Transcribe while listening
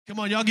Come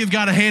on, y'all give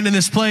God a hand in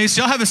this place.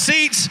 Y'all have a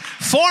seat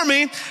for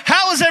me.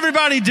 How is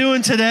everybody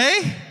doing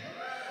today?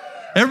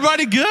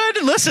 Everybody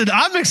good? Listen,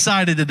 I'm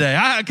excited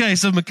today. Okay,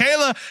 so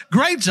Michaela,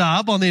 great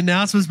job on the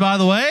announcements, by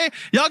the way.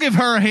 Y'all give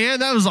her a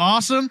hand. That was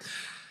awesome.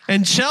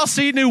 And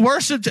Chelsea, new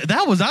worship.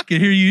 I could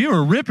hear you. You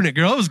were ripping it,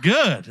 girl. It was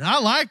good. I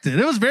liked it.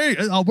 It was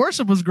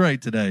worship was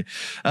great today.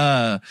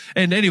 And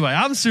anyway,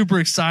 I'm super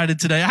excited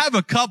today. I have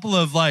a couple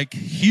of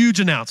huge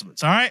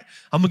announcements. All right.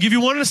 I'm going to give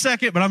you one in a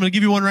second, but I'm going to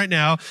give you one right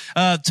now,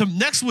 to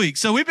next week.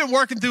 So we've been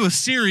working through a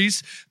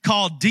series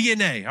called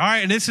DNA. All right.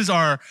 And this is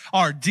our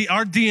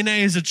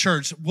DNA as a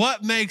church.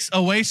 What makes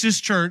Oasis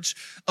Church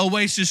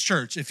Oasis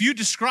Church? If you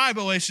describe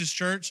Oasis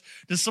Church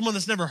to someone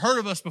that's never heard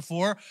of us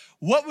before,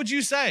 what would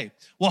you say?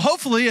 Well,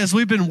 hopefully, as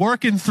we've been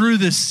working through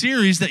this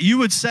series, that you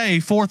would say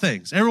four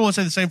things. Everyone would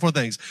say the same four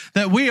things.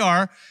 That we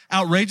are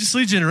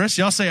outrageously generous.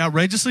 Y'all say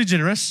outrageously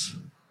generous.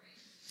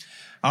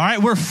 All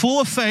right, we're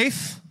full of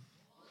faith.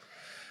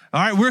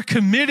 All right, we're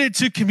committed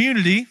to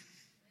community.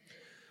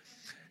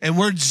 And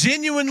we're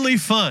genuinely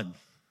fun.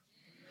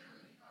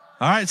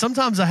 All right,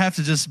 sometimes I have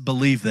to just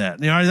believe that.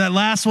 You know, that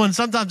last one,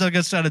 sometimes I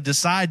just got to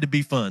decide to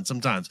be fun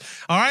sometimes.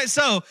 All right,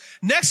 so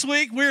next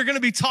week we're going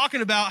to be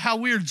talking about how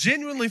we are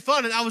genuinely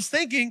fun. And I was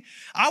thinking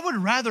I would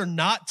rather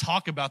not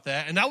talk about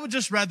that, and I would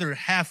just rather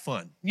have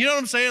fun. You know what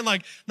I'm saying?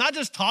 Not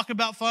just talk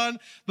about fun,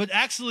 but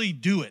actually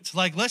do it.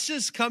 Let's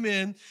just come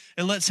in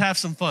and let's have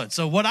some fun.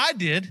 So what I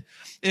did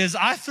is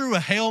I threw a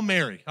Hail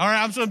Mary. All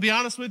right, I'm just going to be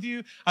honest with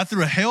you. I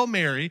threw a Hail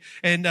Mary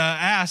and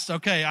asked,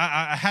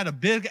 I had a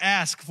big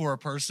ask for a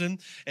person.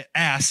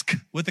 Ask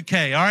with a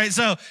K. All right,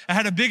 so I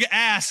had a big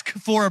ask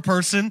for a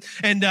person,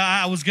 and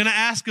I was going to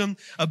ask them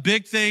a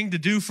big thing to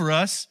do for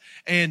us.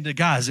 And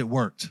guys, it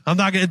worked. I'm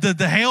not going to,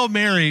 the Hail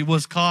Mary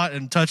was caught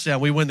and touchdown.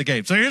 We win the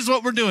game. So here's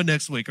what we're doing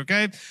next week,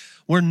 okay?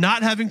 We're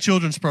not having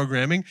children's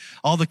programming.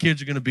 All the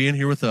kids are going to be in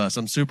here with us.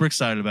 I'm super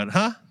excited about it.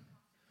 Huh?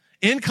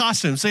 In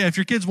costume. So if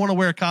your kids want to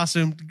wear a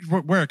costume,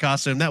 wear a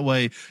costume. That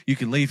way you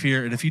can leave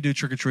here. And if you do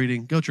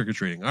trick-or-treating, go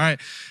trick-or-treating. All right?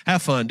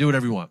 Have fun. Do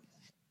whatever you want.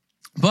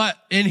 But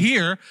in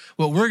here,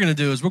 what we're going to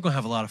do is we're going to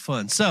have a lot of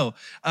fun. So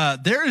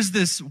there is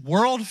this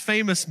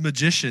world-famous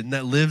magician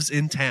that lives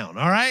in town,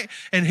 all right?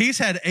 And he's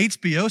had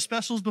HBO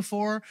specials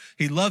before.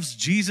 He loves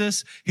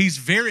Jesus. He's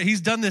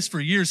done this for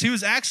years. He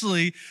was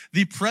actually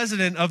the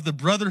president of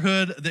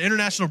the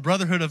International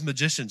Brotherhood of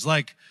Magicians,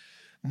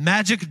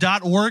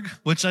 magic.org,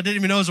 which I didn't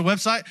even know was a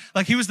website.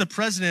 He was the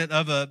president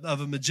of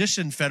a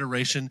magician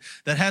federation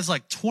that has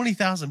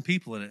 20,000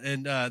 people in it.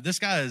 And this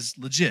guy is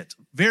legit.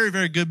 Very,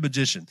 very good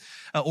magician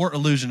or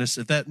illusionist,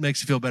 if that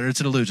makes you feel better. It's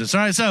an illusionist.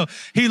 All right. So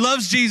he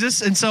loves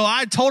Jesus. And so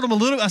I told him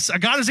I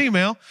got his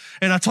email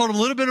and I told him a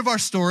little bit of our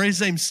story.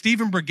 His name's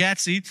Stephen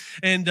Bergazzi.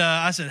 And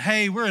I said,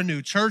 hey, we're a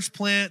new church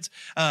plant.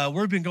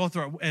 We've been going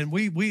through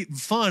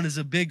fun is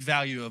a big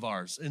value of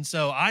ours. And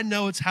so I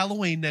know it's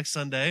Halloween next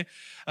Sunday.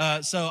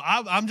 So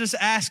I'm just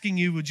asking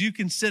you, would you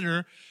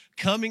consider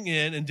coming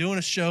in and doing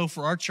a show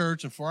for our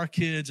church and for our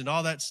kids and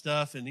all that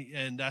stuff?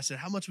 And I said,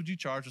 how much would you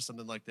charge for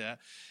something like that?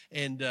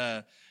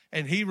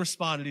 And he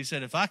responded, he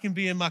said, if I can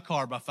be in my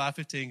car by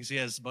 5:15, because he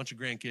has a bunch of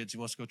grandkids he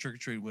wants to go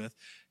trick-or-treat with.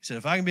 He said,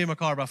 if I can be in my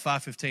car by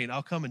 5:15,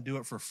 I'll come and do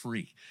it for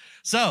free.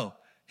 So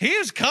he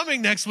is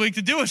coming next week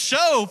to do a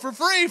show for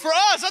free for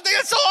us. I think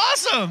that's so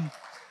awesome.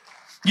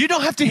 You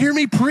don't have to hear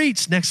me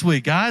preach next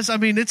week, guys. I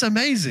mean, it's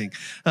amazing.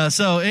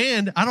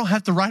 And I don't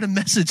have to write a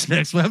message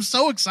next week. I'm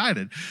so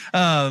excited.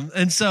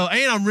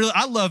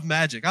 I love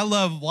magic. I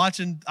love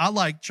watching. I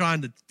like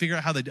trying to figure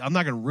out how they do. I'm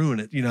not going to ruin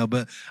it,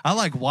 but I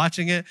like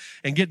watching it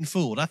and getting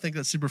fooled. I think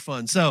that's super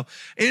fun. So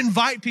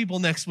invite people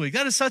next week.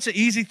 That is such an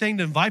easy thing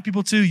to invite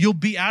people to. You'll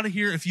be out of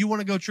here. If you want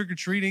to go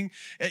trick-or-treating,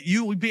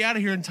 you will be out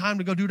of here in time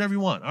to go do whatever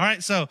you want. All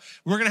right. So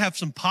we're going to have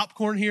some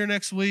popcorn here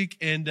next week,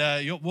 and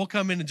we'll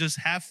come in and just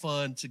have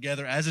fun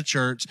together as a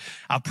church.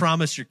 I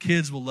promise your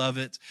kids will love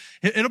it.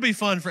 It'll be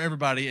fun for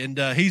everybody, and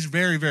he's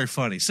very, very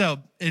funny. So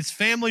it's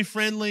family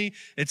friendly.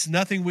 It's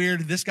nothing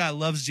weird. This guy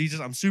loves Jesus.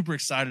 I'm super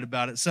excited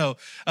about it. So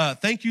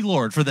thank you,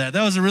 Lord, for that.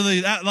 That was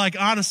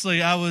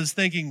honestly, I was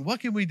thinking, what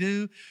can we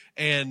do?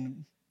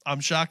 And I'm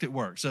shocked it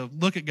worked. So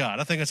look at God.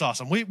 I think that's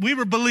awesome. We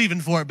were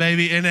believing for it,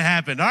 baby, and it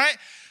happened. All right.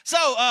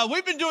 So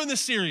we've been doing this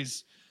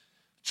series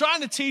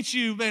trying to teach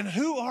you, man,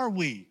 who are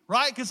we,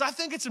 right? Because I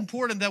think it's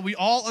important that we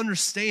all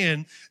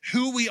understand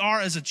who we are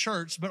as a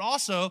church, but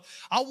also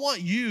I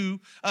want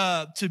you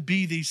to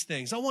be these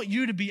things. I want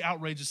you to be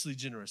outrageously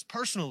generous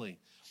personally.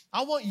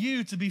 I want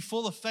you to be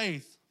full of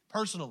faith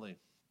personally.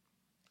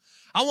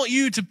 I want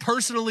you to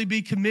personally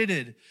be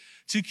committed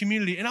to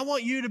community, and I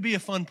want you to be a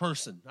fun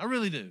person. I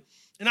really do.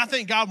 And I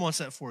think God wants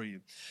that for you.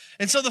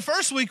 And so the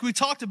first week we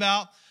talked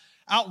about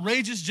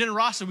outrageous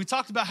generosity. We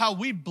talked about how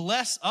we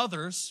bless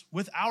others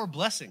with our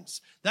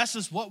blessings. That's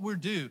just what we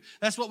do.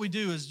 That's what we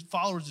do as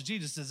followers of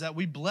Jesus, is that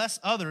we bless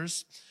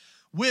others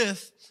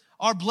with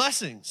our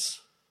blessings.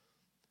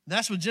 And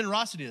that's what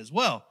generosity is.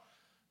 Well,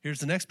 here's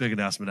the next big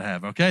announcement I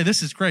have, okay?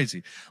 This is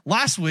crazy.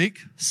 Last week,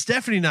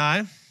 Stephanie and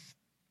I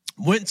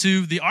went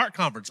to the ARC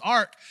conference.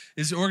 ARC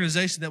is the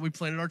organization that we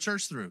planted our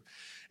church through.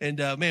 And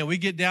man, we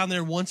get down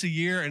there once a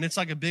year, and it's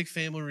like a big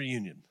family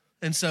reunion.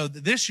 And so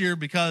this year,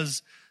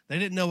 because they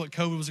didn't know what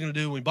COVID was going to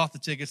do when we bought the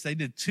tickets, they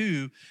did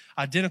 2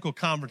 identical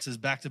conferences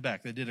back to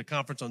back. They did a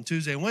conference on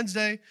Tuesday and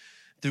Wednesday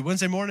through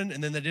Wednesday morning,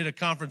 and then they did a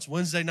conference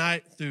Wednesday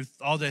night through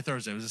all day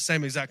Thursday. It was the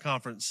same exact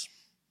conference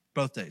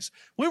both days.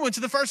 We went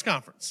to the first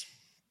conference,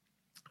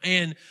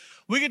 and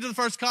we get to the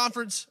first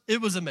conference.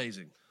 It was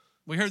amazing.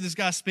 We heard this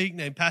guy speak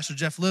named Pastor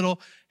Jeff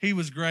Little. He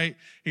was great.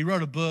 He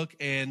wrote a book,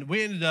 and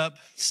we ended up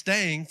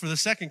staying for the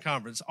second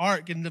conference.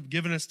 Art ended up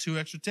giving us 2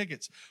 extra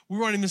tickets. We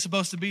weren't even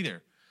supposed to be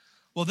there.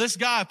 Well, this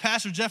guy,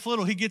 Pastor Jeff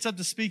Little, he gets up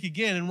to speak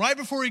again. And right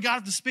before he got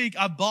up to speak,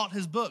 I bought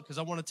his book because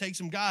I want to take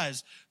some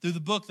guys through the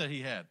book that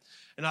he had.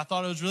 And I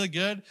thought it was really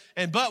good.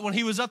 But when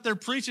he was up there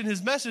preaching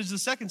his message the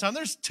second time,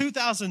 there's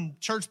 2,000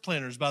 church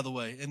planners, by the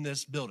way, in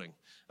this building.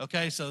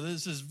 Okay, so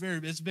this is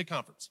it's a big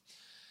conference.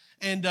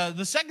 And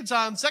the second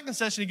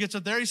session, he gets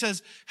up there, he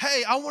says,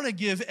 hey, I want to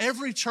give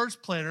every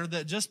church planner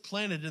that just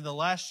planted in the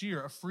last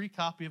year a free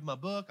copy of my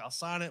book. I'll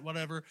sign it,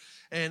 whatever.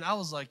 And I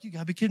was like, you got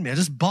to be kidding me. I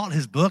just bought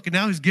his book, and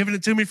now he's giving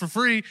it to me for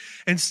free.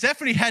 And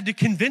Stephanie had to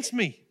convince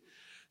me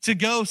to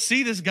go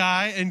see this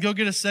guy and go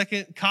get a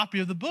second copy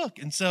of the book.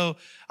 And so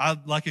I,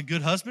 like a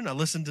good husband, I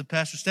listened to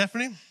Pastor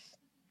Stephanie,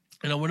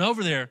 and I went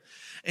over there.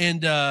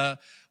 And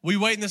we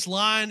wait in this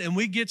line, and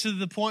we get to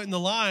the point in the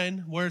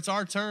line where it's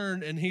our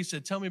turn, and he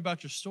said, tell me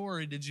about your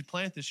story. Did you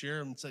plant this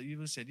year? And so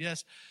you said,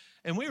 yes.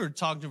 And we were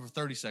talking to him for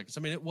 30 seconds.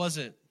 I mean,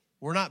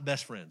 we're not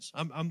best friends.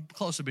 I'm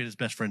close to being his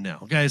best friend now,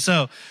 okay?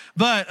 So,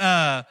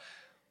 but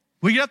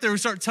we get up there, we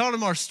start telling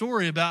him our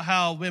story about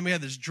how, when we had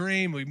this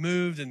dream, we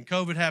moved, and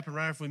COVID happened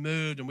right after we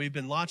moved, and we've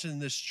been launching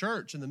this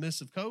church in the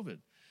midst of COVID,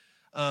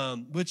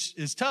 which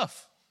is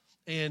tough.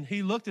 And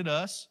he looked at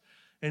us,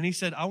 and he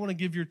said, I want to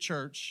give your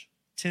church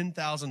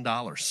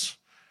 $10,000.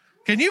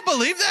 Can you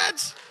believe that?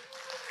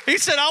 He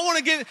said, I want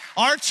to give,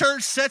 our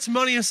church sets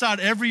money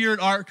aside every year at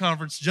Art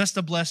Conference just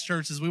to bless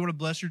churches. We want to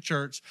bless your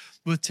church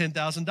with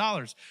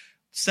 $10,000.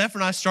 Steph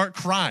and I start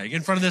crying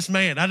in front of this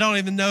man. I don't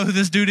even know who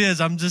this dude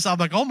is. I'm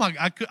like, oh my,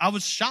 I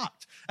was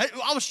shocked.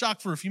 I was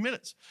shocked for a few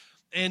minutes.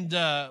 And,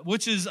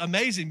 which is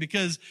amazing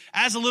because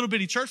as a little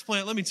bitty church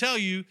plant, let me tell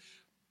you,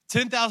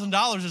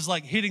 $10,000 is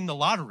like hitting the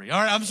lottery.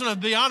 All right. I'm just going to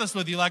be honest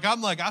with you.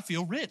 I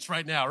feel rich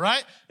right now.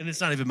 Right. And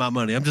it's not even my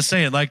money. I'm just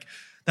saying,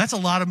 that's a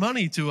lot of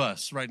money to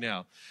us right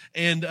now.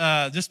 And,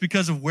 just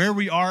because of where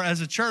we are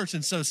as a church.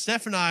 And so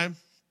Steph and I,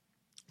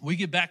 we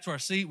get back to our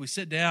seat, we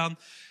sit down,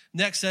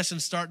 next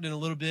session's starting in a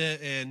little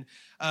bit. And,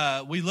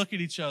 we look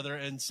at each other,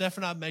 and Steph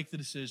and I make the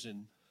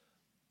decision.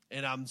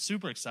 And I'm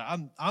super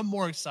excited. I'm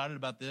more excited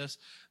about this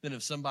than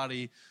if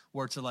somebody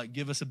were to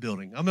give us a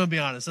building. I'm going to be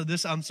honest.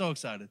 I'm so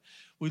excited.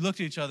 We looked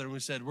at each other and we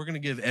said, we're going to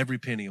give every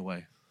penny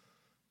away.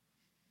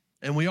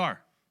 And we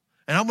are.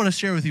 And I'm going to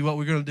share with you what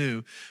we're going to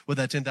do with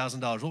that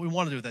 $10,000, what we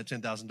want to do with that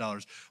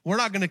 $10,000. We're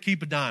not going to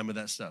keep a dime of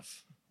that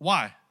stuff.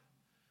 Why?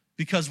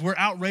 Because we're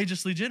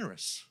outrageously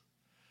generous.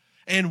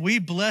 And we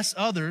bless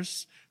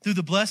others through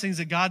the blessings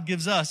that God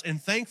gives us.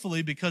 And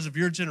thankfully, because of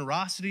your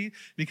generosity,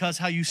 because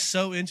how you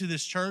sow into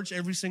this church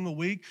every single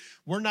week,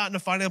 we're not in a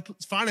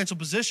financial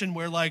position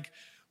where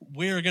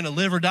we're going to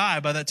live or die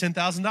by that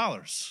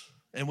 $10,000.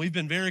 And we've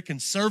been very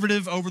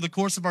conservative over the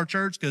course of our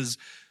church because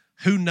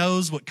who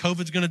knows what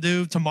COVID's going to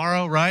do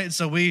tomorrow, right?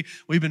 So we've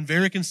been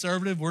very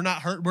conservative. We're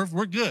not hurt.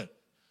 We're good.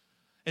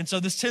 And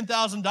so this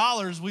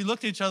 $10,000, we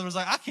looked at each other and was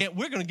like,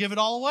 we're going to give it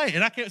all away.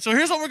 And I can't. So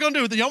here's what we're going to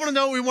do with it. Y'all want to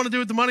know what we want to do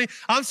with the money?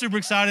 I'm super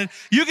excited.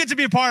 You get to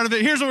be a part of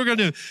it. Here's what we're going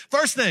to do.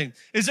 First thing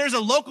is there's a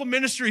local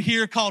ministry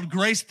here called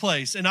Grace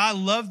Place. And I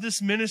love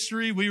this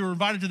ministry. We were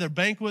invited to their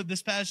banquet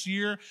this past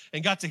year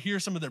and got to hear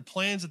some of their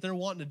plans that they're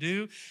wanting to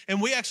do.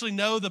 And we actually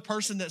know the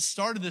person that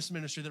started this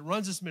ministry, that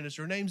runs this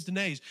ministry. Her name's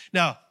Denise.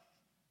 Now,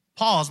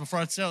 pause before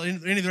I tell any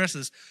of the rest of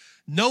this.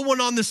 No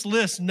one on this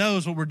list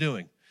knows what we're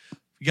doing.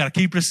 You got to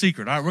keep it a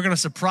secret. All right, we're going to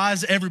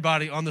surprise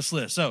everybody on this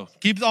list. So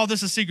keep all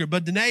this a secret.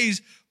 But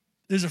Danae's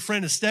is a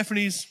friend of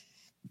Stephanie's.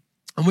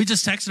 And we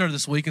just texted her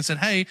this week and said,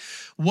 hey,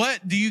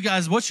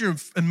 what's your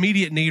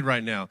immediate need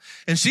right now?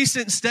 And she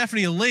sent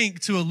Stephanie a link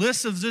to a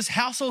list of just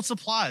household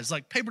supplies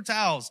like paper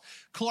towels,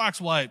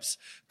 Clorox wipes,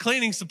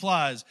 cleaning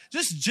supplies,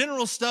 just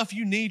general stuff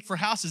you need for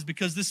houses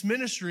because this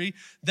ministry,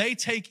 they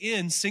take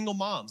in single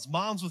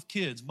moms with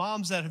kids,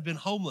 moms that have been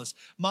homeless,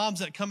 moms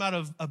that come out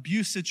of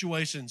abuse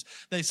situations.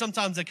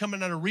 Sometimes they come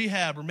out of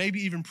rehab or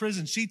maybe even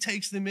prison. She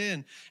takes them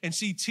in and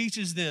she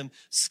teaches them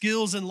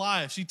skills in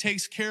life. She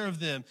takes care of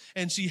them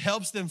and she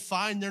helps them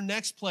find their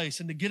next place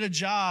and to get a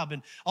job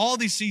and all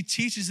these. She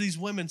teaches these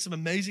women some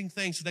amazing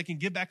things so they can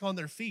get back on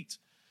their feet.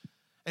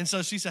 And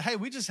so she said, hey,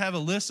 we just have a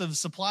list of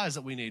supplies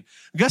that we need.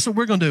 Guess what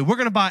we're going to do? We're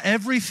going to buy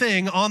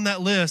everything on that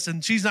list,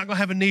 and she's not going to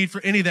have a need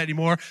for any of that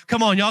anymore.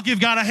 Come on, y'all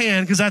give God a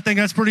hand because I think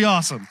that's pretty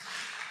awesome.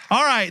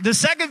 All right, the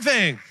second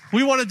thing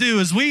we want to do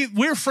is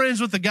we're friends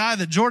with the guy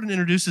that Jordan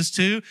introduced us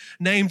to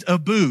named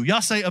Abu.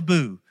 Y'all say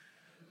Abu.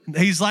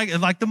 He's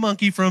like the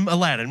monkey from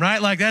Aladdin,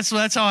 right?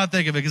 That's how I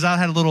think of it because I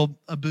had a little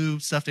Abu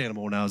stuffed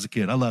animal when I was a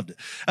kid. I loved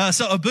it.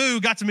 So Abu,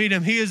 got to meet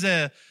him. He's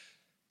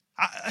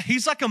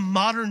like a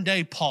modern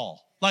day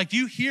Paul. Like,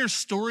 you hear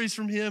stories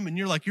from him and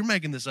you're like, you're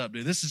making this up,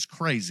 dude. This is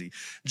crazy.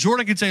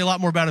 Jordan can tell you a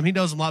lot more about him. He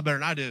knows him a lot better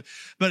than I do.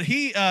 But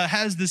he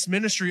has this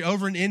ministry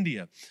over in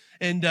India.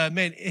 And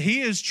man,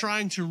 he is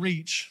trying to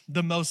reach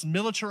the most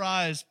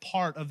militarized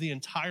part of the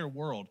entire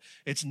world.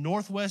 It's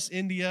northwest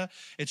India.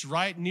 It's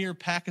right near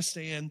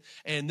Pakistan.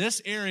 And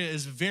this area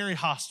is very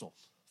hostile.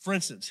 For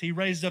instance, he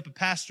raised up a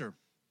pastor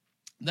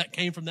that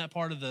came from that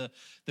part of the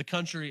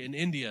country in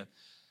India.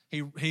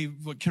 He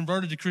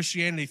converted to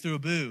Christianity through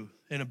Abu,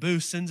 and Abu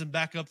sends him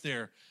back up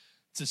there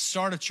to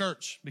start a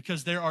church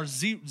because there are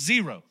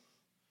zero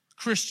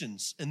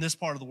Christians in this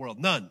part of the world.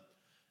 None.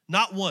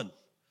 Not one.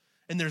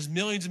 And there's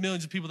millions and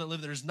millions of people that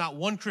live there. There's not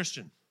one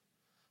Christian,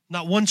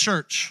 not one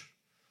church.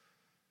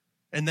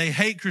 And they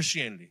hate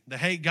Christianity. They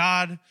hate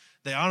God.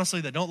 They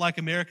don't like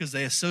America because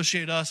they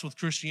associate us with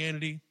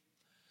Christianity.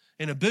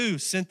 And Abu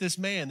sent this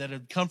man that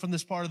had come from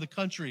this part of the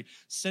country,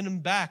 sent him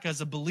back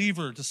as a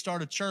believer to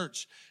start a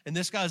church. And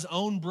this guy's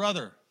own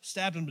brother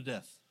stabbed him to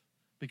death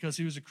because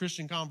he was a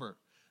Christian convert.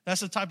 That's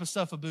the type of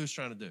stuff Abu's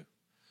trying to do.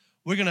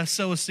 We're going to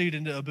sow a seed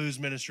into Abu's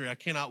ministry. I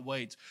cannot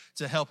wait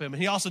to help him.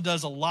 And he also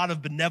does a lot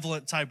of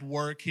benevolent type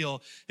work.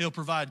 He'll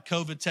provide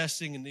COVID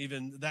testing and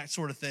even that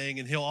sort of thing.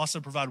 And he'll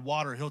also provide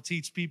water. He'll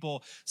teach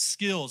people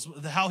skills.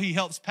 How he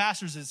helps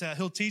pastors is that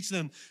he'll teach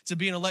them to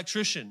be an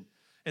electrician.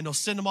 And they'll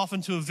send them off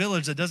into a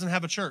village that doesn't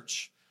have a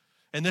church.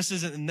 And this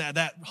isn't in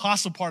that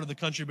hostile part of the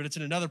country, but it's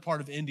in another part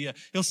of India.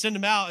 He'll send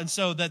them out, and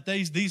so that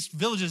these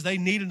villages, they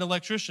need an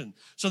electrician.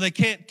 So they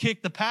can't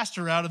kick the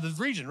pastor out of the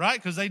region, right?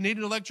 Because they need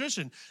an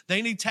electrician.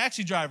 They need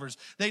taxi drivers.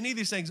 They need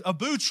these things.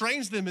 Abu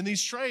trains them in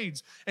these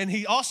trades, and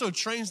he also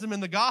trains them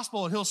in the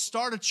gospel, and he'll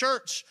start a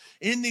church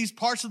in these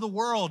parts of the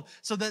world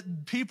so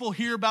that people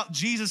hear about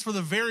Jesus for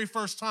the very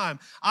first time.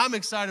 I'm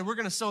excited. We're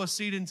going to sow a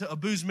seed into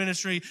Abu's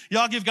ministry.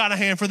 Y'all give God a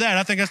hand for that.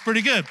 I think that's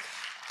pretty good.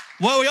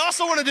 What we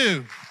also want to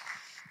do,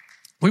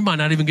 we might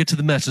not even get to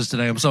the message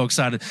today. I'm so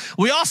excited.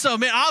 We also,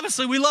 man,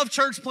 obviously we love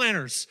church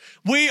planners.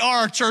 We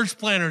are church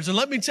planners. And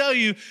let me tell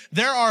you,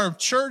 there are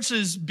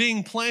churches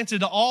being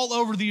planted all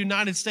over the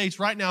United States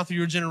right now through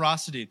your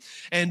generosity.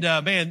 And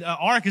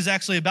ARC is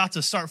actually about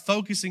to start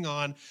focusing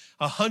on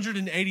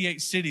 188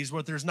 cities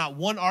where there's not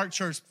one ARC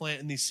church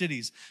plant in these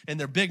cities, and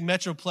they're big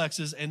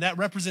metroplexes, and that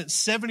represents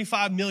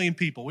 75 million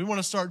people. We want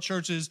to start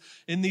churches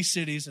in these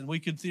cities, and we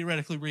could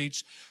theoretically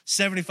reach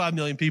 75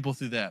 million people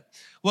through that.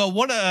 Well,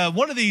 one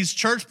of these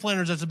church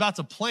planters that's about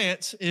to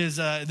plant is,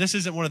 this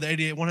isn't one of the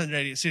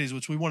 188 cities,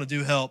 which we want to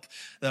do help.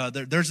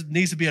 There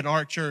needs to be an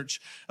ARC church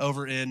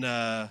over in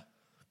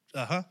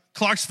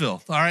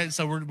Clarksville. All right,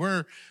 so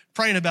we're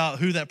praying about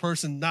who that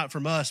person, not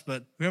from us,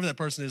 but whoever that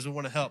person is, we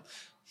want to help.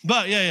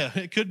 But yeah,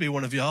 it could be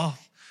one of y'all.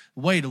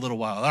 Wait a little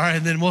while, all right,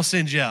 and then we'll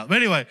send you out. But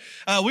anyway,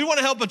 we want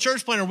to help a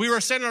church planter. We were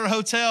staying at a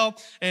hotel,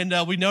 and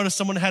we noticed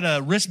someone had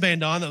a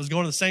wristband on that was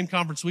going to the same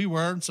conference we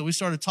were, and so we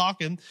started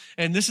talking,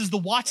 and this is the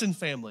Watson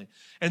family.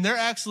 And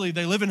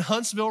they live in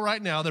Huntsville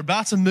right now. They're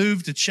about to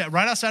move to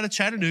right outside of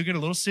Chattanooga, in a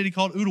little city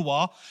called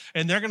Ooltewah,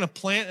 and they're going to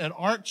plant an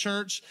ARC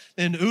church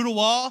in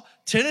Ooltewah,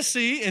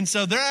 Tennessee. And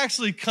so they're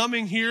actually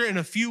coming here in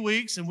a few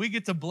weeks, and we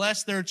get to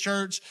bless their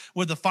church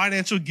with a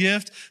financial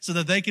gift so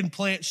that they can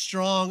plant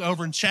strong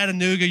over in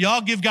Chattanooga.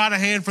 Y'all give God a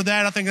hand for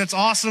that. I think that's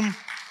awesome.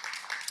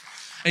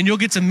 And you'll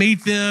get to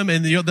meet them,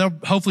 and they'll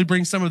hopefully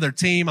bring some of their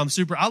team.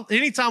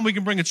 Anytime we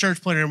can bring a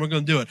church planter in, we're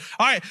going to do it.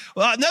 All right.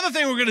 Well, another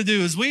thing we're going to do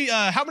is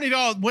how many of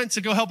y'all went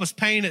to go help us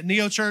paint at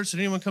Neo Church?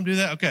 Did anyone come do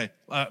that? Okay.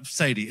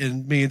 Sadie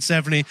and me and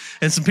Stephanie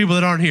and some people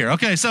that aren't here.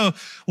 Okay. So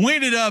we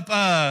ended up,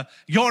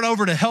 going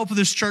over to help with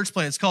this church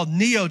plant. It's called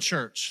Neo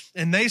Church.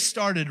 And they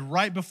started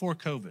right before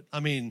COVID. I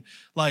mean,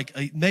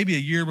 maybe a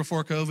year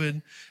before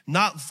COVID,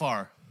 not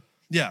far.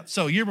 Yeah,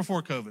 so a year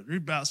before COVID,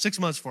 about 6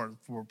 months before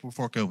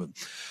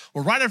COVID.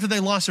 Well, right after they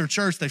launched their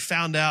church, they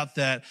found out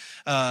that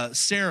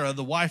Sarah,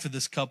 the wife of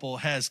this couple,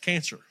 has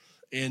cancer.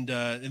 And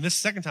this is the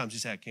second time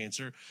she's had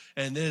cancer.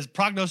 And his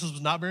prognosis was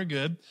not very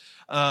good.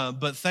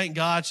 But thank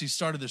God she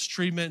started this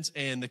treatment,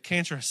 and the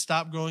cancer has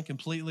stopped growing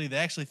completely. They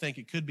actually think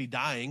it could be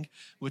dying,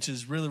 which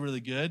is really, really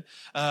good.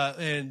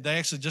 And they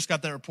actually just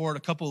got that report a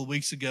couple of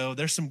weeks ago.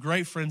 There's some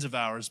great friends of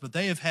ours, but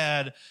they have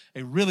had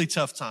a really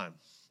tough time.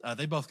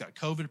 They both got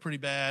COVID pretty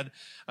bad,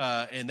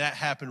 and that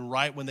happened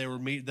right when they were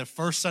meeting. The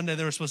first Sunday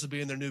they were supposed to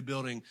be in their new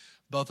building,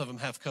 both of them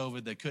have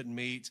COVID. They couldn't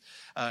meet,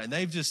 and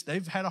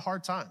they've had a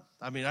hard time.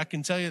 I mean, I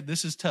can tell you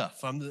this is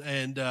tough.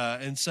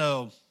 And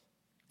so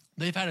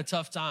they've had a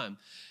tough time,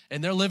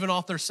 and they're living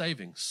off their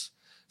savings.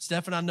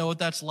 Steph and I know what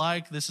that's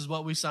like. This is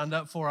what we signed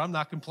up for. I'm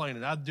not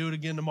complaining. I'd do it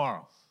again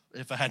tomorrow.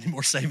 If I had any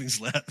more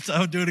savings left, I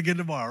would do it again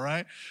tomorrow,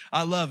 right?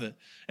 I love it.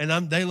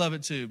 And they love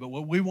it too. But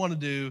what we want to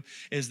do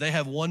is they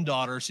have one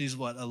daughter. She's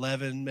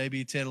 11,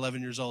 maybe 10,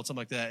 11 years old,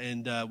 something like that.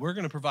 And we're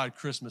going to provide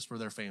Christmas for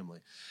their family.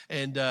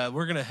 And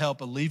we're going to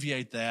help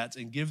alleviate that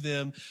and give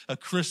them a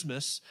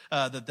Christmas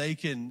that they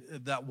can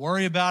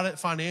worry about it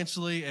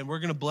financially. And we're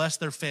going to bless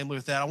their family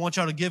with that. I want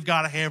y'all to give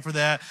God a hand for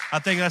that. I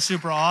think that's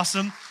super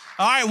awesome.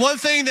 All right, one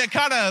thing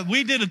that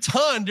we did a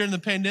ton during the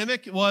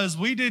pandemic was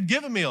we did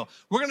Give a Meal.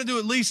 We're going to do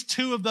at least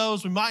 2 of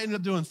those. We might end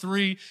up doing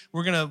 3.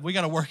 We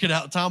got to work it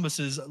out. Thomas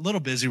is a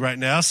little busy right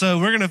now, so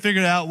we're going to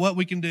figure out what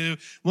we can do,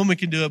 when we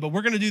can do it, but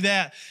we're going to do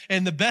that.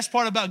 And the best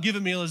part about Give a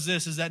Meal is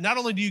that not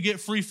only do you get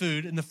free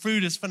food, and the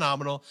food is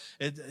phenomenal.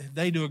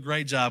 They do a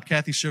great job.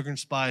 Kathy Sugar and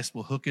Spice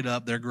will hook it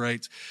up. They're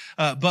great.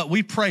 But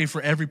we pray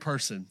for every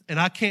person, and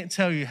I can't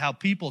tell you how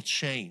people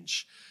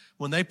change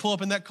when they pull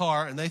up in that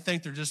car and they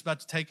think they're just about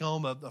to take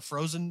home a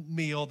frozen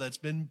meal that's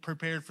been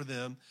prepared for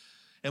them,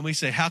 and we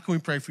say, how can we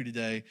pray for you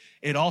today?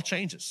 It all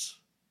changes.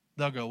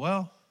 They'll go,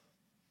 well,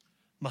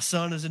 my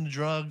son is into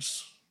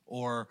drugs,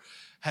 or,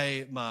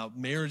 hey, my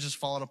marriage is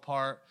falling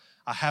apart.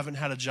 I haven't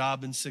had a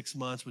job in 6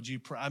 months. Would you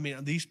pray? I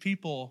mean, these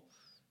people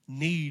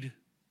need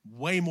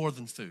way more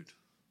than food,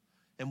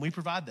 and we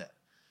provide that.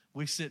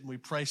 We sit and we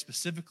pray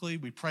specifically.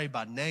 We pray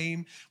by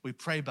name. We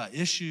pray by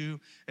issue.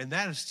 And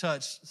that has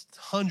touched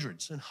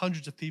hundreds and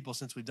hundreds of people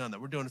since we've done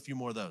that. We're doing a few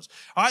more of those.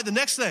 All right, the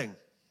next thing,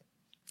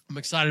 I'm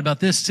excited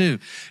about this too,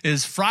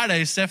 is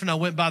Friday, Steph and I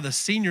went by the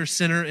Senior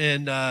Center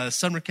in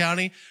Sumner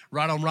County,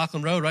 right on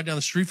Rockland Road, right down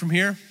the street from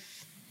here.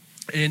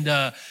 And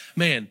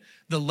man,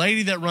 the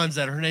lady that runs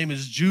that, her name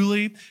is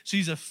Julie.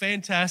 She's a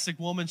fantastic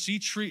woman.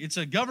 It's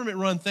a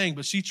government-run thing,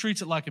 but she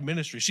treats it like a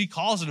ministry. She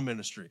calls it a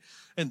ministry.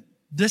 And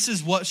this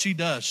is what she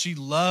does. She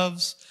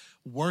loves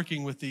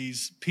working with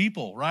these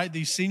people, right?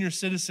 These senior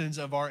citizens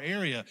of our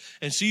area.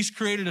 And she's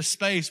created a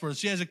space where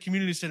she has a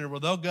community center where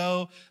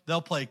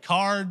they'll play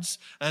cards.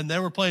 And they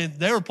were playing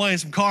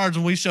some cards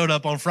when we showed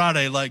up on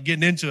Friday, like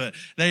getting into it.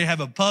 They have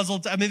a puzzle.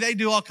 They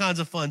do all kinds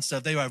of fun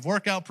stuff. They have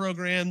workout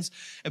programs.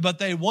 But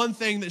one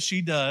thing that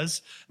she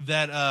does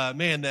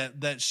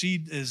that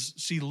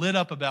she lit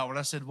up about when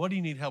I said, what do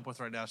you need help with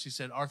right now? She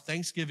said, our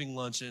Thanksgiving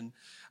luncheon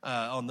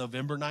on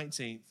November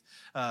 19th.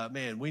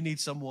 We need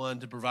someone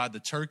to provide the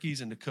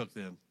turkeys and to cook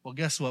them. Well,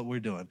 guess what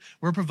we're doing?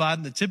 We're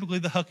providing typically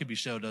the Huckabee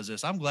Show does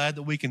this. I'm glad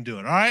that we can do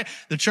it, all right?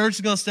 The church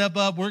is going to step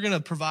up. We're going to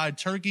provide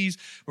turkeys.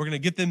 We're going to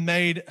get them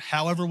made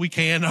however we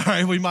can, all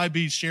right? We might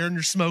be sharing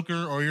your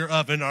smoker or your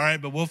oven, all right?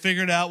 But we'll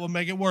figure it out. We'll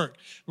make it work.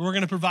 We're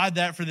going to provide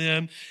that for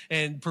them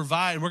and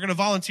we're going to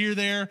volunteer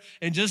there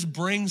and just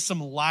bring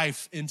some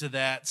life into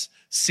that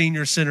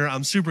senior center.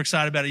 I'm super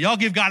excited about it. Y'all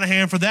give God a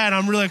hand for that.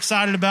 I'm really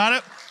excited about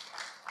it.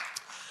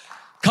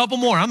 Couple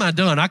more. I'm not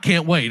done. I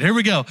can't wait. Here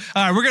we go. All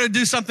right, we're going to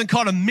do something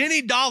called a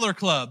mini dollar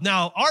club.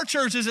 Now, our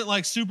church isn't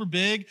like super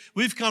big.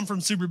 We've come from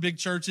super big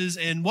churches,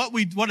 and what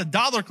a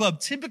dollar club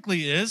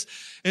typically is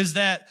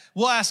that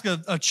we'll ask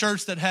a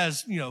church that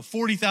has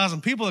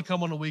 40,000 people that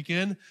come on a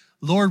weekend.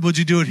 Lord, would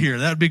you do it here?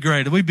 That would be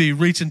great. We'd be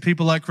reaching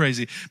people like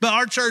crazy. But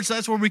our church,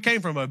 that's where we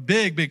came from, a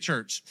big, big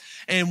church.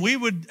 And we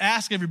would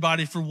ask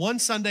everybody for one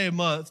Sunday a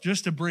month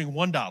just to bring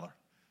 $1.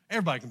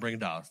 Everybody can bring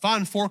 $1.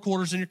 Find 4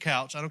 quarters in your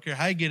couch. I don't care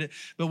how you get it.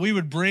 But we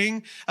would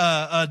bring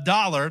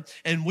 $1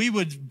 and we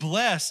would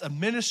bless a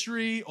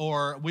ministry,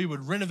 or we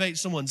would renovate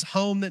someone's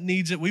home that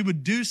needs it. We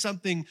would do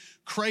something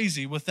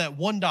crazy with that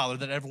 $1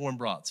 that everyone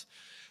brought.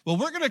 Well,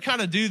 we're going to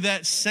kind of do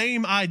that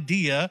same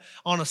idea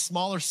on a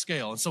smaller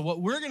scale. And so what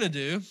we're going to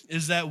do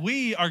is that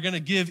we are going to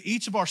give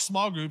each of our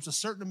small groups a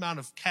certain amount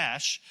of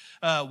cash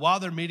while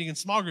they're meeting in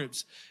small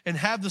groups, and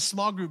have the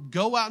small group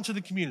go out into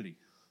the community.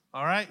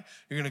 All right?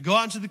 You're going to go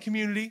out into the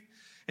community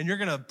and you're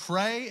going to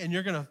pray, and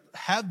you're going to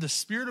have the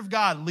Spirit of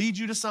God lead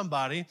you to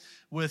somebody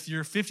with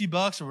your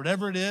 $50 or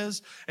whatever it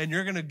is, and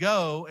you're going to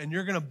go and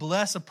you're going to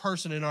bless a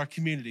person in our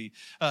community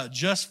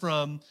just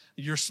from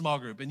your small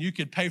group. And you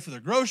could pay for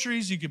their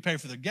groceries, you could pay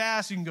for their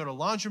gas, you can go to a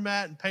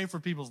laundromat and pay for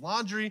people's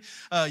laundry.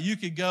 You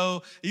could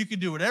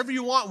do whatever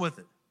you want with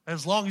it,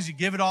 as long as you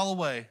give it all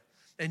away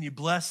and you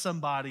bless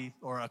somebody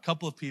or a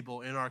couple of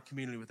people in our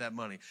community with that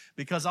money.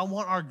 Because I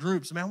want our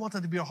groups, I want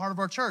that to be a heart of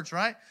our church,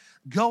 right?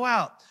 Go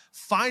out,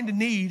 find a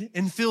need,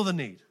 and fill the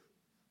need.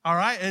 All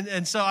right?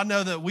 And so I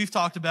know that we've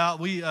talked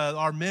about,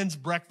 our men's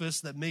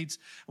breakfast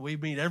we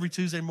meet every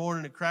Tuesday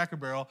morning at Cracker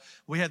Barrel.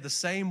 We had the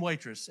same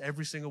waitress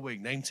every single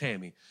week named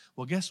Tammy.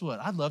 Well, guess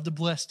what? I'd love to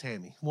bless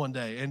Tammy one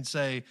day and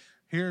say,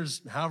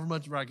 here's however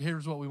much,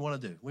 here's what we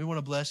want to do. We want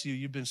to bless you.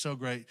 You've been so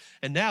great.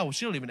 And now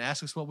she don't even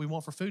ask us what we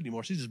want for food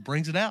anymore. She just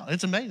brings it out.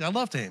 It's amazing. I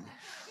love Tammy.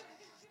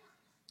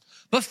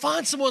 But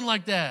find someone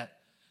like that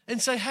and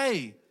say,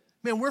 hey,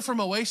 man, we're from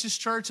Oasis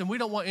Church and we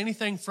don't want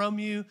anything from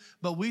you,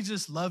 but we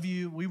just love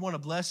you. We want to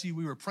bless you.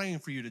 We were praying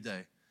for you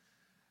today.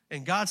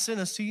 And God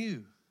sent us to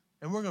you,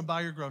 and we're going to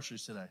buy your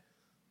groceries today.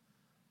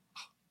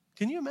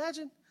 Can you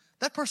imagine?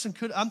 That person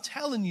could, I'm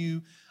telling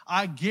you,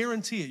 I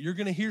guarantee it. You're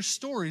going to hear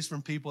stories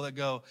from people that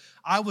go,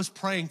 I was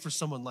praying for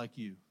someone like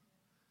you.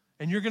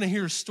 And you're going to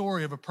hear a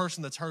story of a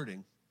person that's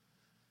hurting.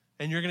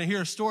 And you're going to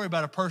hear a story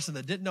about a person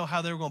that didn't know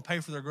how they were going to pay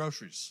for their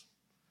groceries.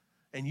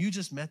 And you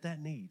just met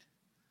that need.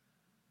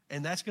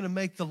 And that's going to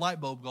make the light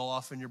bulb go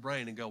off in your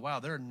brain and go, wow,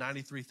 there are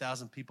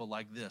 93,000 people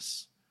like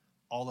this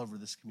all over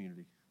this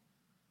community.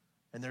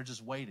 And they're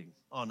just waiting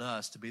on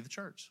us to be the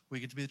church. We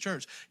get to be the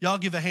church. Y'all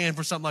give a hand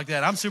for something like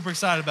that. I'm super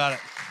excited about it.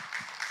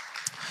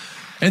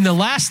 And the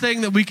last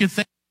thing that we could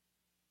think,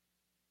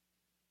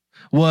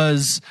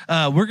 was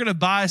we're going to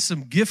buy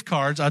some gift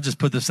cards. I just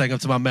put this thing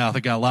up to my mouth.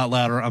 It got a lot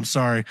louder. I'm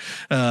sorry.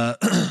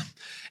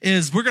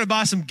 Is we're going to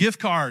buy some gift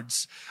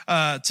cards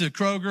to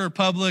Kroger,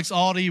 Publix,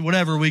 Aldi,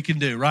 whatever we can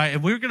do, right?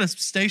 And we're going to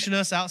station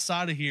us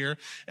outside of here,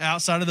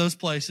 outside of those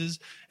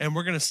places, and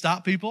we're going to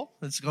stop people.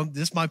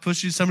 This might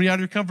push some of you out of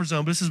your comfort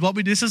zone, but this is what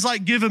we do. This is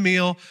like Give a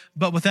Meal,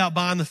 but without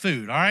buying the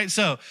food, all right?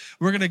 So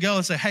we're going to go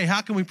and say, hey,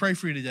 how can we pray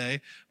for you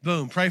today?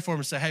 Boom, pray for them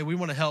and say, hey, we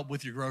want to help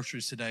with your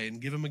groceries today,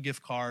 and give them a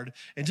gift card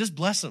and just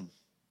bless them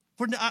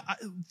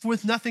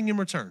with nothing in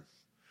return.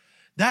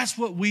 That's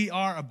what we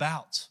are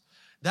about.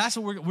 That's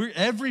what we're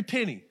every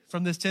penny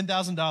from this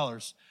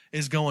 $10,000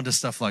 is going to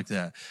stuff like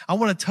that. I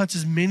want to touch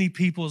as many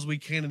people as we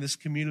can in this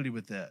community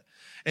with that.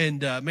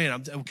 And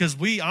because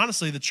we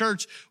honestly, the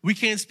church, we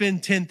can't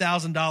spend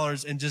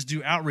 $10,000 and just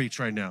do outreach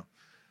right now.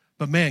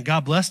 But man,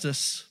 God blessed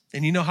us.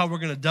 And you know how we're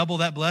going to double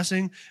that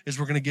blessing is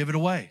we're going to give it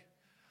away.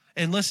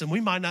 And listen, we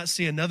might not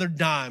see another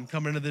dime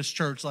come into this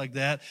church like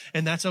that,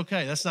 and that's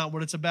okay. That's not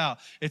what it's about.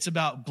 It's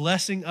about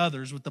blessing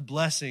others with the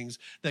blessings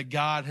that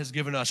God has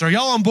given us. Are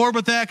y'all on board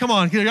with that? Come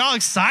on. Are y'all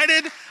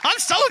excited? I'm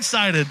so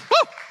excited.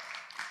 Woo!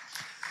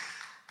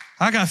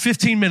 I got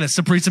 15 minutes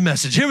to preach a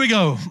message. Here we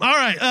go. All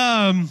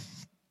right.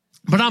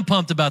 But I'm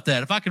pumped about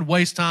that. If I could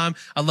waste time,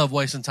 I love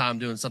wasting time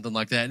doing something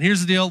like that. And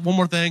here's the deal. One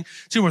more thing,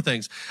 two more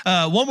things.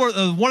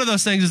 One of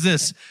those things is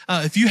this.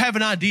 If you have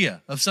an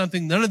idea of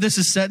something, none of this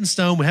is set in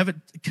stone. We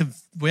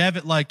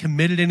haven't like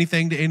committed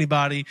anything to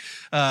anybody,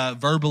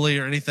 verbally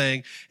or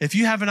anything. If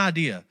you have an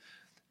idea,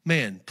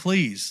 man,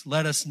 please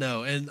let us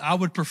know. And I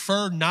would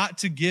prefer not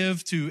to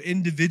give to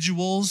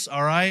individuals,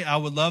 all right? I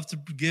would love to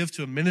give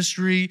to a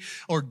ministry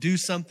or do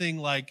something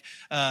like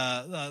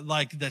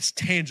that's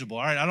tangible,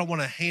 all right? I don't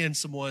want to hand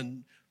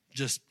someone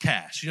just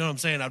cash. You know what I'm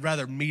saying? I'd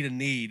rather meet a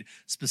need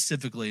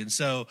specifically. And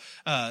so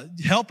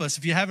help us.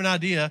 If you have an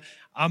idea,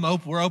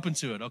 we're open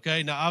to it,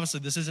 okay? Now, obviously,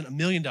 this isn't $1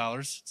 million.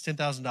 It's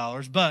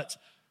 $10,000, but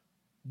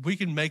we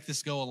can make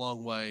this go a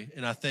long way,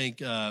 and I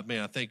think, it's going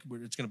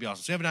to be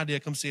awesome. So if you have an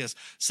idea, come see us.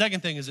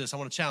 Second thing is this. I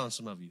want to challenge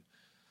some of you.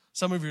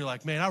 Some of you are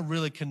like, man, I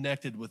really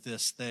connected with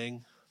this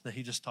thing that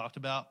he just talked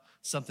about.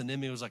 Something in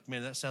me was like,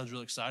 man, that sounds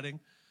really exciting.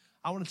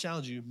 I want to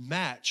challenge you,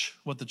 match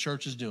what the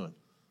church is doing.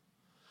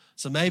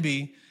 So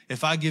maybe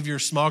if I give your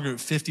small group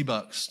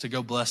 $50 to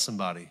go bless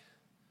somebody,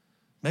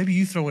 maybe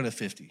you throw in a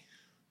 50.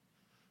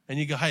 And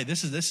you go, hey,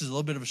 this is a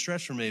little bit of a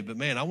stretch for me, but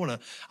man, I want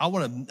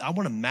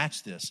to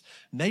match this.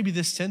 Maybe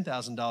this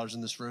 $10,000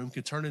 in this room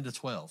could turn into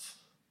 12,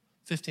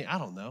 15, I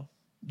don't know.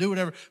 Do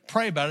whatever,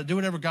 pray about it, do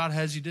whatever God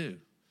has you do.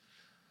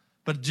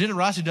 But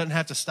generosity doesn't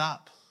have to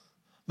stop.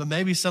 But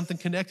maybe something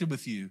connected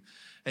with you.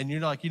 And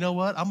you're like, you know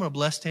what? I'm going to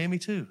bless Tammy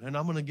too. And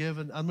I'm going to give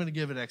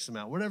an X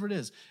amount, whatever it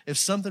is. If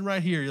something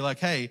right here, you're like,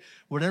 hey,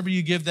 whatever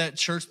you give that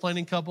church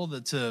planting couple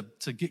to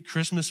get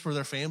Christmas for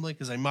their family,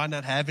 because they might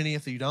not have any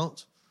if you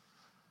don't.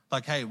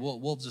 Like, hey,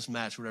 we'll just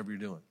match whatever you're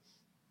doing.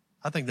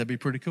 I think that'd be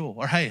pretty cool.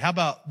 Or, hey, how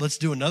about let's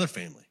do another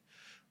family?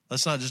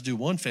 Let's not just do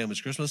one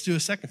family's Christmas. Let's do a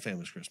second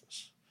family's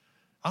Christmas.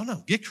 I don't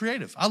know. Get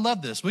creative. I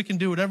love this. We can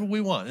do whatever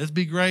we want. It'd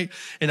be great,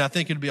 and I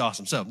think it'd be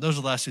awesome. So those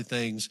are the last two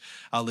things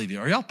I'll leave you.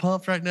 Are y'all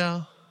pumped right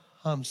now?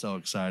 I'm so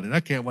excited. I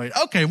can't wait.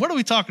 Okay, what are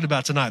we talking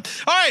about tonight?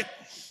 All right.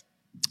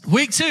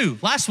 Week 2,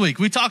 last week,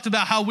 we talked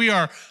about how we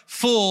are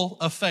full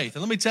of faith.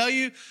 And let me tell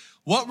you,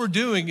 what we're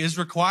doing is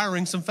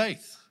requiring some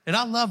faith. And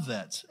I love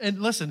that.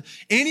 And listen,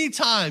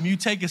 anytime you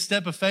take a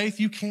step of faith,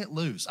 you can't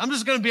lose. I'm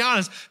just going to be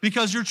honest,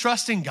 because you're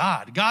trusting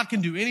God. God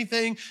can do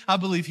anything. I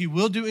believe he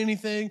will do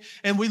anything.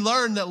 And we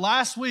learned that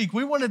last week,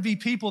 we want to be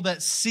people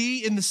that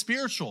see in the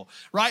spiritual,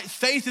 right?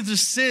 Faith is a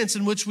sense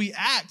in which we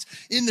act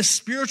in the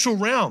spiritual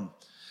realm.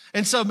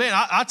 And so, man,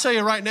 I'll tell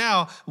you right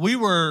now, we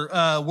were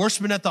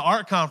worshiping at the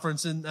art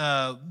conference, and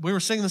we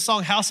were singing the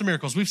song House of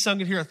Miracles. We've sung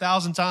it here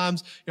 1,000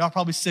 times. Y'all are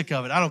probably sick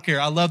of it. I don't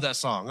care. I love that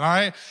song, all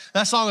right?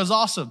 That song is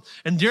awesome.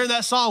 And during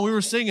that song we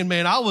were singing,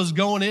 man, I was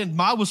going in.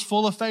 I was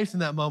full of faith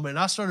in that moment. And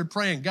I started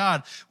praying,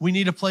 God, we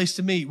need a place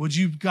to meet. Would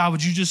you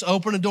just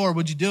open a door?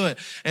 Would you do it?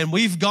 And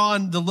we've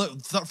gone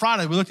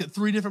Friday, we looked at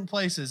 3 different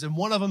places, and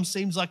one of them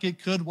seems like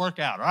it could work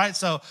out, all right?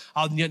 So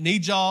I'll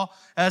need y'all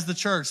as the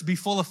church, be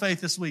full of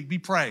faith this week. Be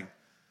praying.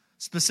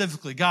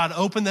 Specifically, God,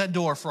 open that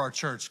door for our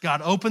church.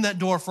 God, open that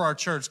door for our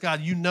church.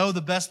 God, you know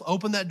the best.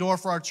 Open that door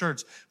for our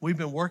church. We've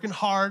been working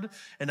hard,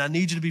 and I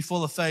need you to be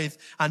full of faith.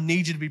 I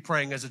need you to be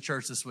praying as a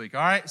church this week,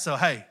 all right? So,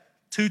 hey,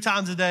 2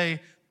 times a day,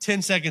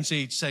 10 seconds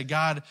each. Say,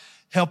 God,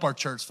 help our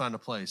church find a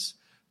place.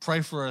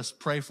 Pray for us,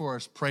 pray for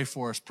us, pray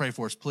for us, pray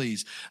for us,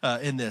 please,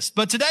 in this.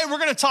 But today, we're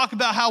going to talk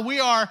about how we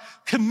are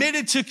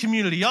committed to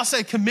community. Y'all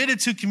say committed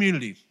to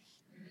community.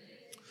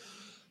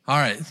 All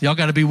right, y'all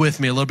got to be with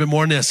me a little bit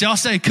more in this. Y'all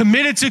say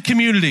committed to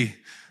community.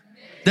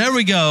 There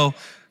we go.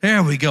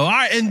 There we go. All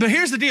right, but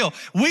here's the deal.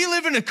 We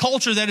live in a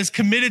culture that is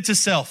committed to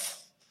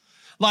self.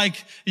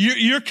 Like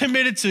you're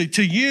committed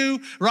to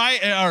you,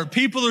 right? Or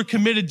people are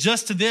committed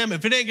just to them.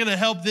 If it ain't going to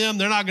help them,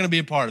 they're not going to be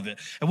a part of it.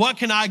 And what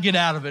can I get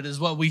out of it is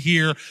what we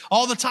hear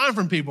all the time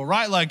from people,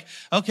 right? Like,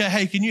 okay,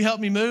 hey, can you help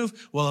me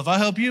move? Well, if I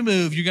help you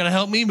move, you got to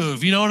help me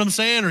move. You know what I'm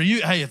saying? Or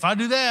hey, if I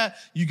do that,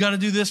 you got to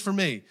do this for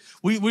me.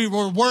 We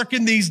were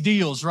working these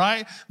deals,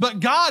 right?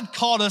 But God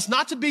called us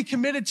not to be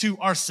committed to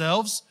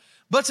ourselves,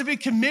 but to be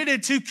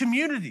committed to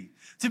community.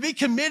 To be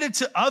committed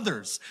to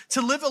others,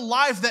 to live a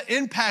life that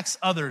impacts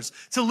others,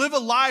 to live a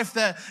life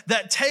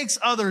that takes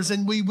others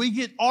and we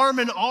get arm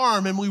in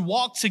arm and we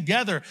walk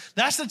together.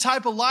 That's the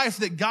type of life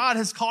that God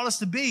has called us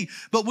to be.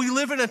 But we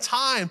live in a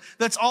time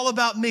that's all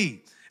about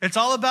me. It's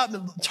all about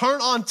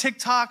turn on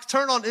TikTok,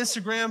 turn on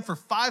Instagram for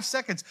 5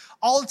 seconds.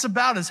 All it's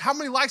about is how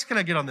many likes can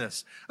I get on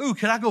this? Ooh,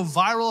 can I go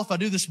viral if I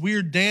do this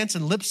weird dance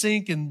and lip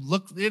sync and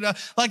look,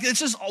 like it's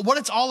just what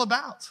it's all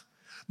about.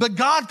 But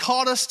God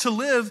called us to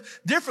live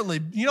differently.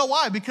 You know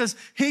why? Because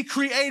he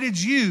created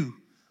you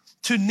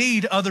to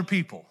need other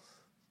people.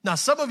 Now,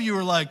 some of you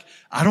are like,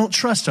 I don't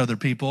trust other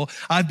people.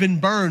 I've been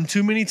burned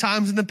too many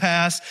times in the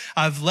past.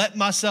 I've let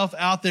myself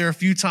out there a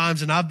few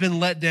times and I've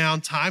been let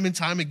down time and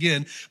time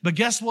again. But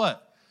guess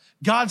what?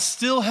 God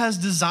still has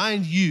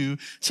designed you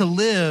to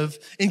live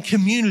in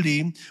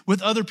community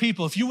with other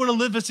people. If you want to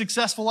live a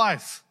successful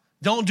life,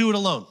 don't do it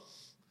alone.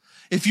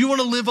 If you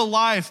want to live a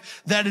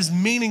life that is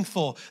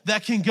meaningful,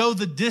 that can go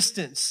the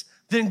distance,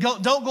 then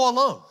don't go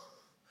alone.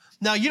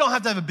 Now, you don't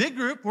have to have a big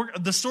group.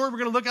 The story we're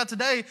going to look at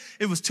today,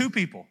 it was 2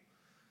 people,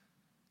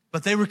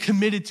 but they were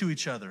committed to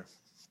each other.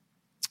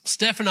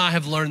 Steph and I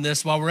have learned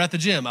this while we're at the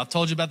gym. I've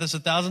told you about this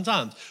 1,000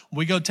 times.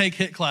 We go take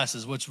HIT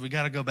classes, which we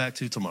got to go back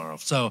to tomorrow.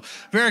 So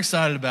very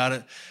excited about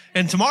it.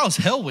 And tomorrow's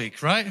Hell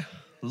Week, right?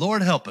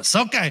 Lord help us.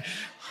 Okay.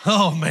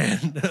 Oh,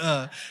 man.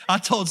 I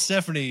told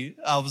Stephanie,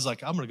 I was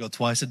like, I'm going to go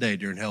twice a day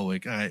during Hell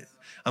Week. All right.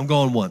 I'm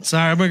going once. All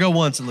right. I'm going to go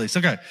once at least.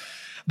 Okay.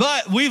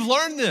 But we've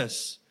learned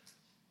this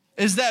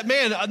is that,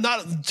 man,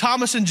 not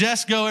Thomas and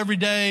Jess go every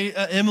day.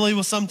 Emily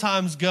will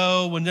sometimes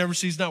go whenever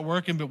she's not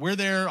working, but we're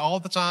there all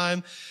the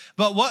time.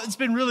 But what's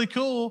been really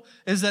cool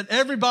is that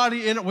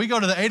everybody we go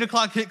to the 8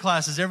 o'clock HIT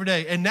classes every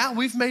day. And now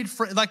we've made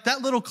friends. Like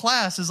that little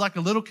class is like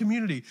a little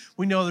community.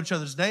 We know each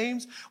other's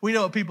names. We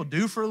know what people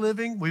do for a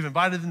living. We've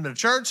invited them to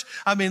church.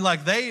 I mean,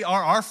 like they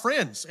are our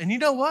friends. And you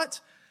know what?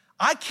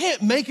 I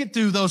can't make it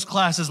through those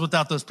classes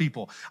without those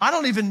people. They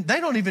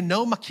don't even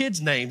know my kids'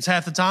 names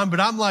half the time,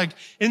 but I'm like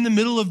in the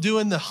middle of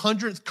doing the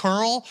 100th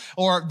curl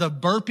or the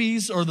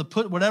burpees or the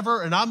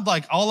whatever. And I'm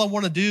like, all I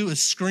want to do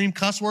is scream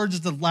cuss words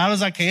as loud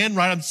as I can,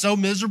 right? I'm so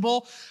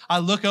miserable. I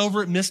look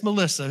over at Miss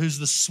Melissa, who's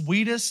the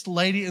sweetest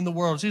lady in the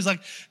world. She's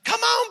like, come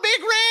on, Big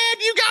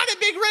Red, you got it,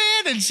 Big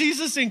Red. And she's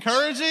just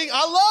encouraging.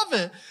 I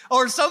love it.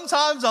 Or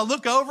sometimes I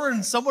look over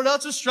and someone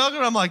else is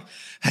struggling. I'm like,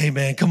 hey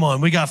man, come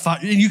on. We got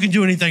 5, and you can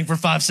do anything for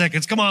 5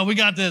 seconds. Come on, we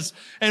got this.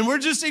 And we're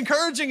just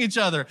encouraging each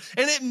other.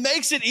 And it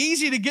makes it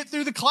easy to get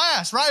through the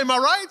class, right? Am I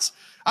right?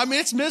 I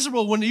mean, it's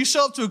miserable when you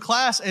show up to a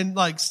class and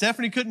like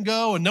Stephanie couldn't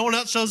go and no one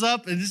else shows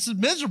up and it's just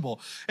miserable.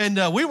 And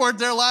we weren't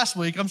there last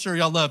week. I'm sure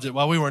y'all loved it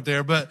while we weren't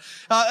there, but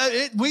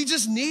we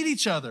just need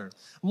each other.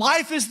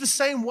 Life is the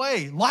same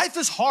way. Life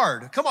is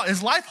hard. Come on.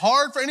 Is life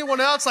hard for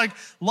anyone else? Like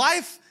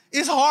life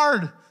is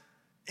hard.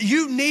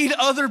 You need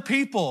other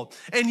people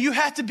and you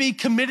have to be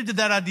committed to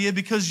that idea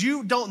because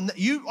you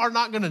are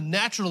not going to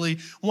naturally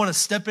want to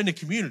step into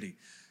community.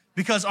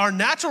 Because our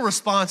natural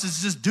response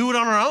is just do it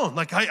on our own.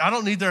 Like, I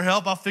don't need their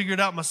help. I'll figure it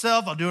out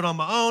myself. I'll do it on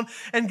my own.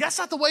 And that's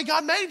not the way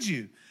God made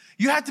you.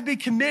 You have to be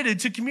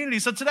committed to community.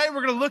 So today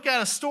we're going to look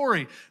at a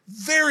story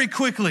very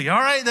quickly, all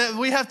right? That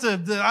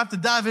I have to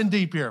dive in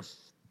deep here.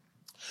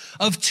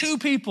 Of 2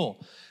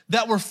 people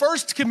that were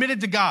first committed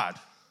to God.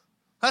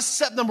 That's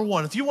step number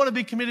 1. If you want to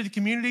be committed to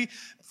community,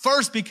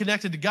 first be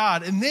connected to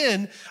God and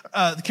then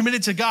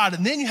committed to God.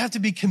 And then you have to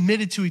be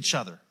committed to each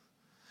other.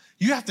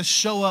 You have to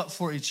show up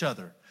for each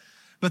other.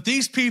 But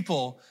these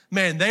people,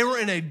 man, they were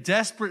in a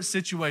desperate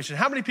situation.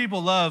 How many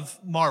people love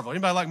Marvel?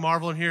 Anybody like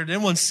Marvel in here? Did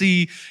anyone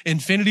see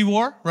Infinity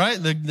War, right?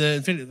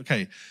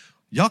 Okay,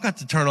 y'all got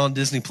to turn on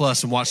Disney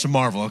Plus and watch some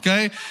Marvel,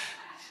 okay?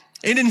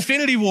 In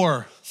Infinity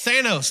War,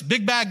 Thanos,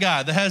 big bad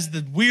guy that has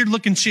the weird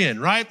looking chin,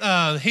 right?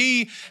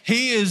 In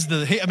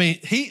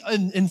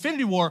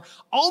Infinity War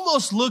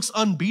almost looks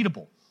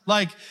unbeatable.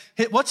 Like,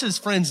 what's his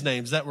friends'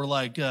 names that were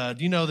like, do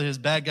you know his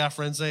bad guy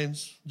friends'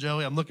 names,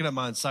 Joey? I'm looking at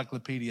my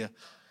encyclopedia.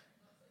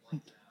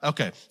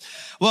 Okay.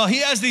 Well, he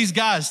has these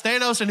guys.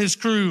 Thanos and his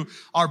crew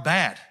are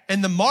bad.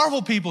 And the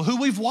Marvel people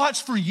who we've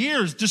watched for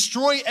years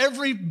destroy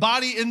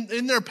everybody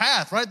in their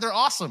path, right? They're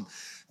awesome.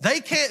 They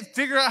can't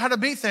figure out how to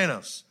beat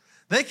Thanos.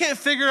 They can't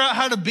figure out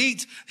how to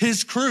beat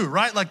his crew,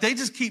 right? Like they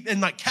just keep, and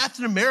like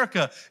Captain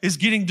America is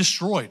getting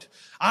destroyed.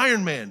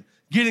 Iron Man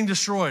getting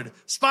destroyed.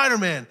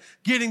 Spider-Man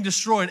getting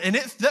destroyed. And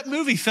that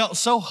movie felt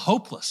so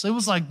hopeless. It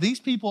was like,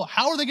 these people,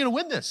 how are they going to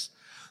win this?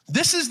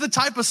 This is the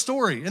type of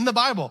story in the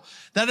Bible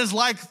that is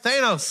like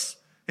Thanos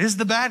is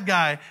the bad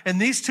guy,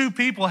 and these 2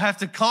 people have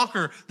to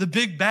conquer the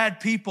big bad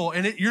people.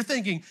 And you're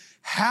thinking,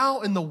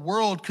 how in the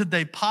world could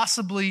they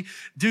possibly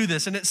do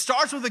this? And it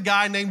starts with a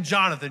guy named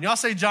Jonathan. Y'all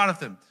say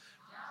Jonathan.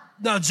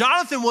 Now,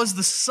 Jonathan was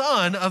the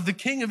son of the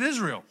king of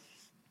Israel.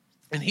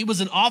 And he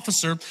was an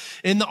officer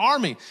in the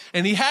army.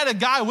 And he had a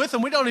guy with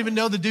him. We don't even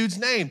know the dude's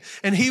name.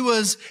 And he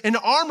was an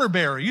armor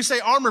bearer. You say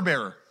armor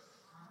bearer.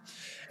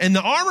 And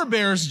the armor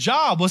bearer's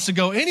job was to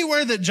go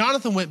anywhere that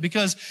Jonathan went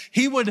because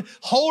he would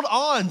hold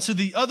on to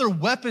the other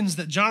weapons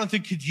that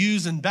Jonathan could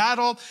use in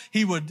battle.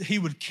 He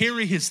would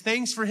carry his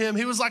things for him.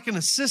 He was like an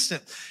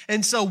assistant.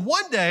 And so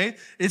one day,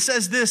 it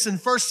says this in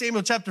 1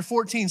 Samuel chapter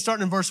 14,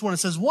 starting in verse 1. It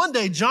says, one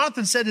day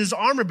Jonathan said to his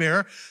armor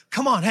bearer,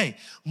 come on, hey,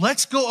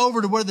 let's go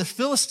over to where the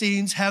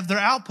Philistines have their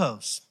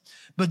outposts.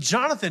 But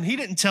Jonathan, he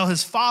didn't tell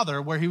his father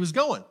where he was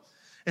going.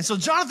 And so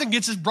Jonathan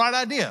gets his bright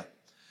idea.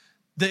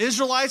 The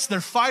Israelites, they're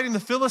fighting the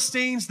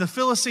Philistines. The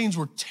Philistines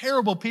were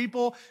terrible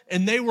people,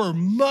 and they were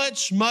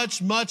much,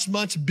 much, much,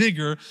 much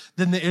bigger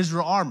than the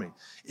Israel army.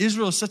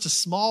 Israel is such a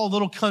small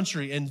little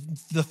country, and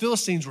the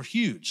Philistines were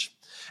huge.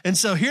 And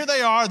so here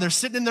they are. They're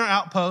sitting in their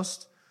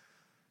outpost,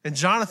 and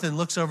Jonathan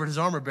looks over at his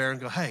armor bearer and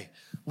goes, hey,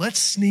 let's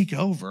sneak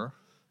over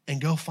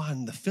and go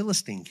find the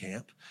Philistine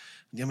camp.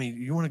 I mean,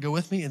 you want to go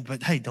with me?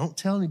 But hey, don't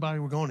tell anybody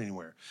we're going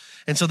anywhere.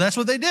 And so that's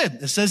what they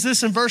did. It says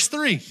this in verse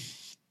 3.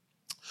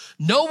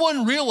 No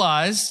one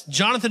realized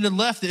Jonathan had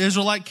left the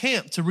Israelite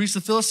camp to reach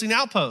the Philistine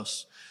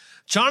outposts.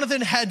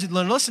 Jonathan had to,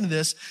 listen to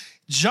this,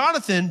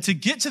 Jonathan, to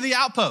get to the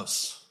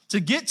outposts,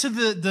 to get to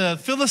the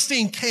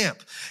Philistine camp,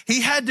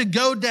 he had to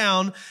go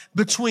down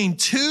between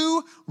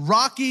two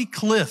rocky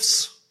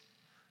cliffs.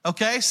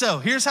 Okay, so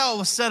here's how it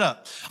was set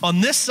up.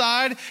 On this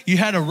side, you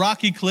had a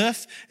rocky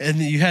cliff, and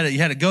you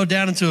had to go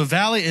down into a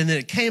valley, and then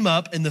it came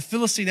up, and the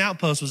Philistine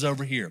outpost was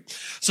over here.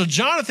 So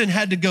Jonathan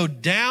had to go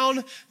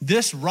down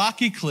this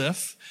rocky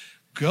cliff,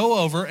 go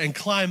over and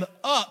climb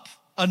up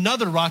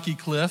another rocky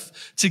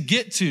cliff to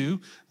get to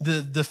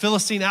the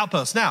Philistine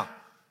outpost. Now,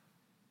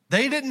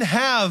 they didn't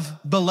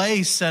have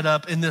belays set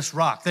up in this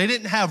rock. They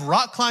didn't have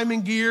rock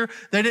climbing gear.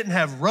 They didn't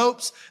have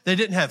ropes. They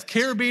didn't have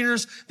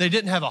carabiners. They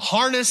didn't have a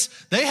harness.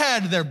 They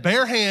had their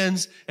bare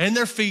hands and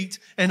their feet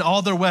and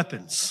all their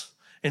weapons.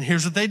 And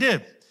here's what they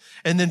did.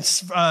 And then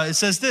it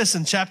says this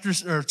in chapter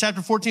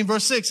 14,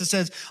 verse 6. It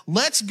says,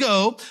 let's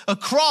go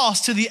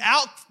across to the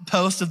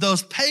outpost of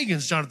those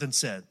pagans, Jonathan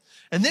said.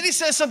 And then he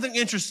says something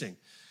interesting.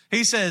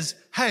 He says,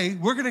 hey,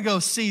 we're going to go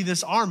see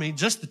this army,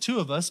 just the two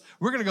of us.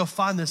 We're going to go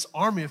find this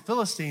army of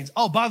Philistines.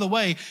 Oh, by the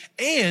way,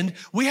 and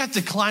we have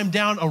to climb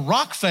down a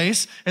rock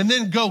face and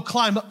then go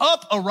climb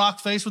up a rock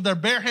face with our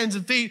bare hands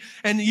and feet.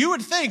 And you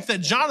would think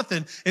that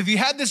Jonathan, if he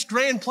had this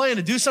grand plan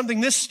to do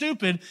something this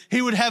stupid,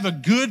 he would have a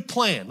good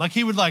plan. Like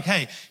he would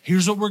hey,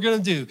 here's what we're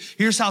going to do.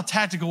 Here's how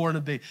tactical we're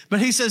going to be.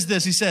 But he says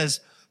this, he says,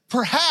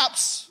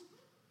 perhaps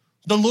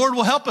the Lord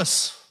will help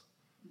us.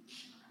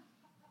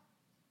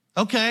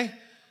 Okay,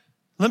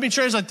 let me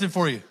translate it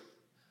for you.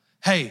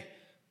 Hey,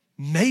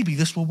 maybe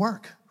this will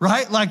work,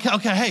 right?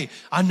 Okay, hey,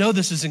 I know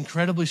this is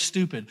incredibly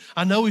stupid.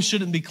 I know we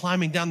shouldn't be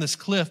climbing down this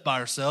cliff by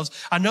ourselves.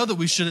 I know that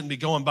we shouldn't be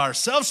going by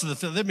ourselves to the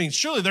field. That means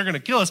surely they're going to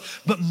kill us,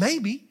 but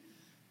maybe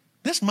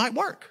this might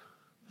work.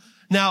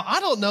 Now, I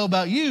don't know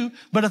about you,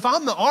 but if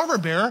I'm the armor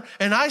bearer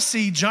and I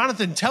see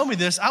Jonathan tell me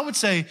this, I would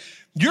say,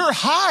 you're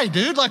high,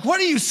 dude. What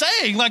are you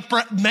saying?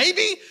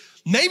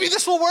 Maybe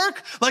this will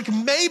work.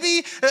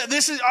 Maybe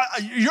this is,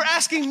 you're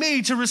asking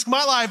me to risk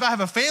my life. I have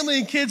a family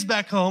and kids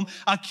back home.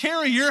 I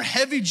carry your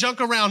heavy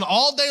junk around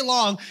all day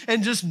long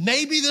and just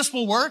maybe this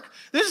will work.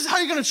 This is how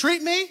you're going to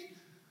treat me?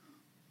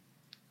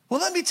 Well,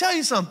 let me tell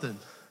you something.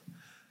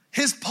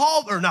 His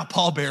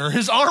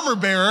armor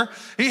bearer,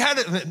 he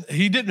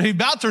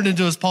about turned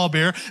into his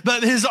pallbearer,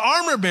 but his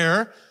armor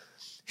bearer,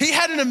 he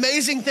had an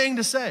amazing thing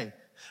to say.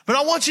 But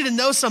I want you to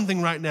know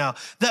something right now,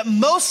 that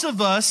most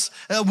of us,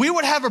 we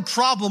would have a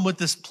problem with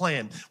this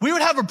plan. We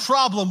would have a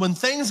problem when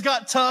things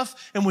got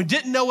tough and we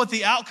didn't know what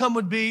the outcome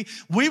would be.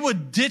 We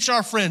would ditch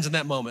our friends in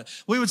that moment.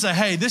 We would say,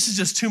 hey, this is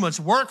just too much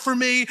work for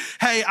me.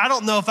 Hey, I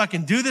don't know if I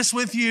can do this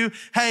with you.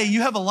 Hey,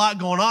 you have a lot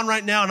going on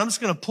right now and I'm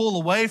just going to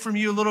pull away from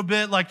you a little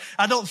bit.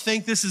 I don't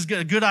think this is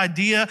a good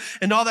idea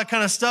and all that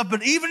kind of stuff.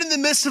 But even in the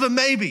midst of a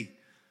maybe,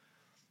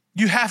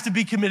 you have to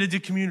be committed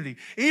to community.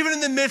 Even in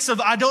the midst of,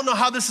 I don't know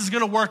how this is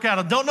going to work out.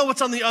 I don't know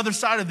what's on the other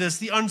side of this,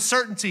 the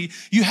uncertainty.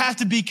 You have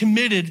to be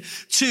committed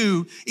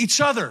to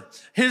each other.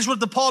 Here's what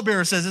the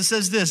pallbearer says. It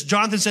says this.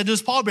 Jonathan said to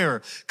his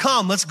pallbearer,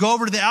 come, let's go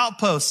over to the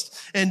outpost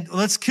and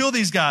let's kill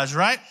these guys,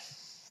 right?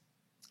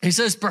 He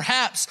says,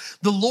 perhaps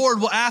the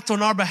Lord will act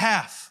on our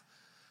behalf.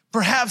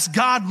 Perhaps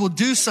God will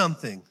do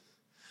something.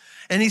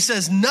 And he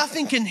says,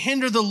 nothing can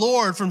hinder the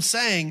Lord from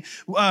saying,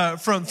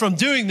 from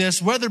doing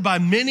this, whether by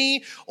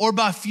many or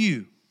by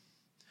few.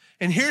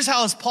 And here's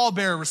how his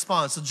pallbearer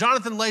responds. So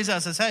Jonathan lays out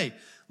and says, hey,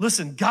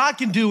 listen, God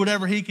can do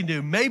whatever he can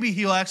do. Maybe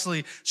he'll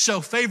actually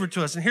show favor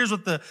to us. And here's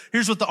what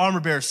the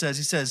armor bearer says.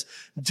 He says,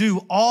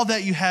 do all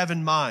that you have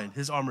in mind,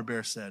 his armor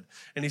bearer said.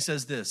 And he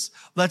says this,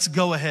 let's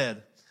go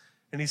ahead.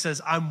 And he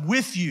says, I'm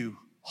with you,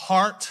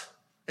 heart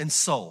and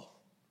soul.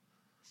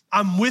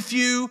 I'm with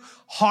you,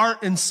 heart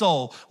and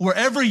soul.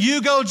 Wherever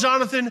you go,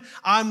 Jonathan,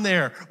 I'm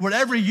there.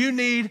 Whatever you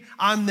need,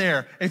 I'm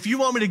there. If you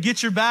want me to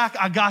get your back,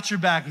 I got your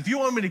back. If you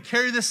want me to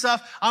carry this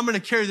stuff, I'm going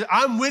to carry it.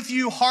 I'm with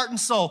you, heart and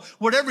soul.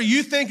 Whatever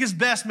you think is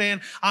best, man,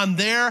 I'm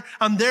there.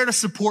 I'm there to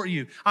support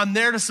you. I'm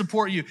there to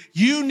support you.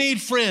 You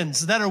need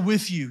friends that are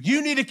with you.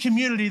 You need a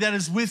community that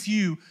is with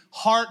you,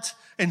 heart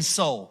and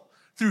soul.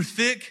 Through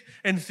thick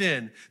and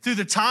thin. Through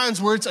the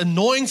times where it's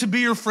annoying to be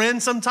your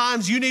friend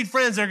sometimes, you need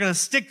friends that are going to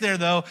stick there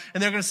though,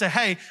 and they're going to say,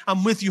 hey,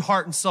 I'm with you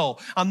heart and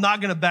soul. I'm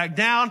not going to back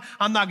down.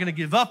 I'm not going to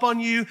give up on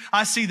you.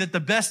 I see that the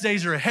best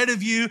days are ahead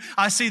of you.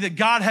 I see that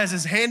God has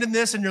his hand in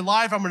this in your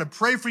life. I'm going to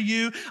pray for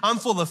you. I'm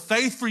full of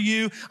faith for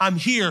you. I'm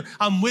here.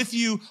 I'm with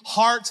you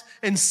heart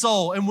and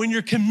soul. And when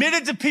you're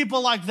committed to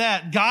people like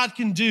that, God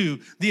can do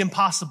the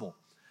impossible.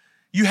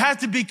 You have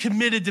to be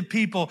committed to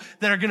people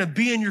that are going to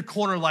be in your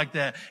corner like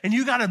that. And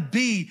you got to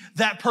be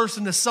that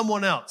person to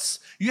someone else.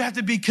 You have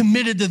to be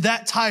committed to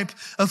that type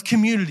of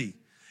community.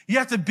 You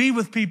have to be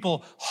with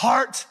people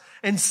heart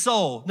and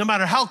soul. No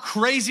matter how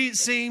crazy it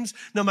seems,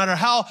 no matter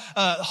how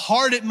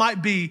hard it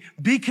might be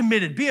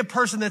committed. Be a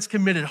person that's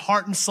committed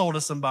heart and soul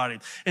to somebody.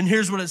 And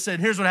here's what it said.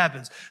 Here's what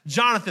happens.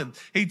 Jonathan,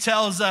 he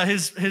tells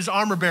his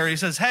armor bearer, he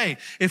says, hey,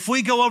 if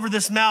we go over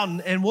this mountain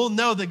and we'll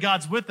know that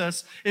God's with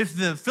us if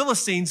the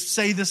Philistines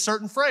say this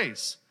certain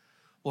phrase.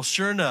 Well,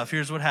 sure enough,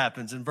 here's what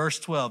happens. In verse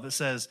 12, it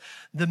says,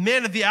 the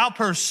men at the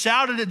outpost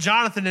shouted at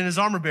Jonathan and his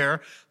armor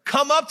bearer,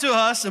 come up to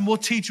us and we'll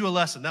teach you a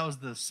lesson. That was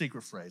the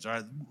secret phrase, all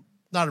right?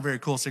 Not a very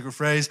cool secret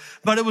phrase,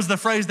 but it was the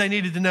phrase they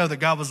needed to know that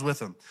God was with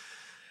them.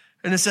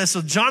 And it says,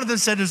 so Jonathan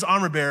said to his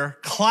armor bearer,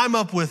 climb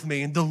up with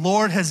me. The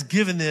Lord has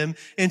given them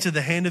into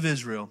the hand of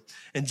Israel.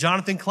 And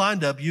Jonathan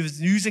climbed up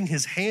using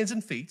his hands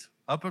and feet,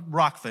 up at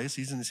rock face,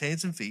 using his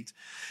hands and feet,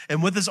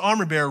 and with his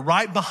armor bearer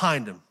right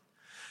behind him.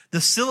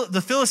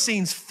 The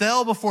Philistines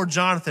fell before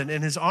Jonathan,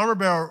 and his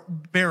armor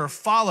bearer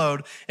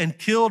followed and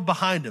killed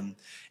behind him.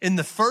 In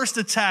the first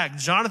attack,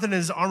 Jonathan and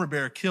his armor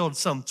bearer killed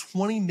some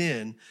 20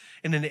 men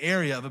in an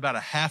area of about a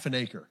half an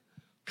acre.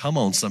 Come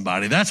on,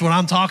 somebody. That's what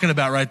I'm talking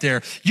about right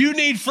there. You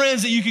need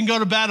friends that you can go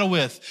to battle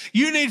with.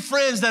 You need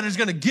friends that is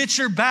going to get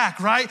your back,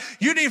 right?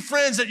 You need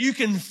friends that you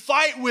can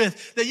fight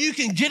with, that you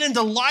can get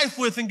into life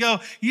with and go,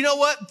 you know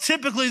what?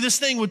 Typically this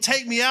thing would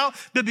take me out,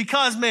 but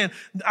because, man,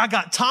 I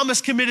got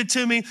Thomas committed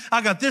to me,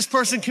 I got this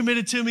person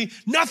committed to me,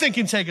 nothing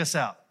can take us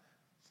out.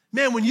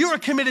 Man, when you are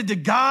committed to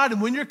God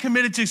and when you're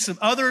committed to some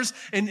others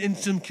and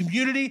some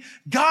community,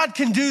 God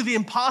can do the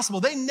impossible.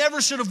 They never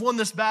should have won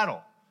this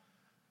battle.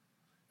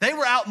 They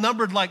were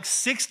outnumbered like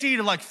 60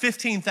 to like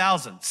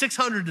 15,000,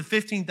 600 to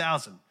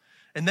 15,000.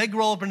 And they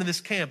roll up into this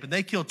camp and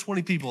they kill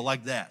 20 people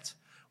like that.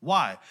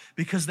 Why?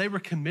 Because they were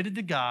committed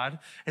to God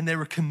and they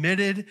were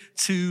committed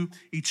to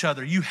each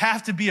other. You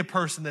have to be a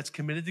person that's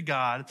committed to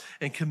God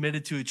and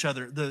committed to each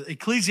other. The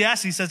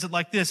Ecclesiastes says it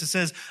like this. It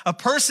says, a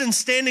person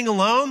standing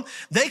alone,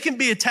 they can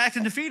be attacked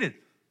and defeated.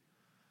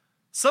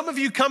 Some of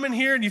you come in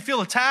here and you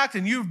feel attacked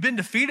and you've been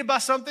defeated by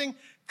something.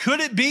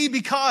 Could it be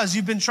because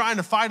you've been trying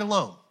to fight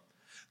alone?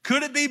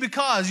 Could it be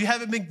because you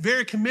haven't been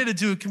very committed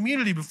to a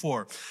community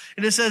before?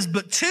 And it says,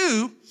 but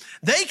two,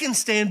 they can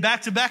stand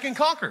back to back and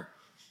conquer.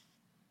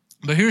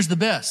 But here's the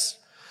best.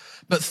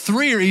 But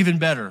three are even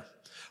better.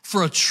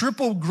 For a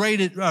triple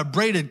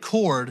braided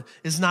cord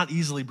is not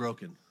easily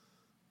broken.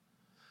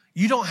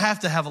 You don't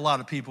have to have a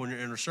lot of people in your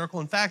inner circle.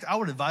 In fact, I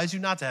would advise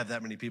you not to have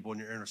that many people in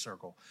your inner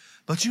circle.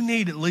 But you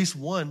need at least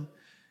one.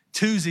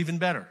 Two's even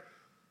better.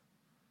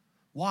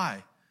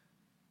 Why?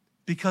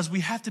 Because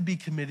we have to be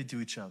committed to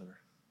each other.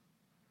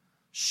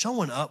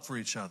 Showing up for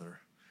each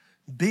other.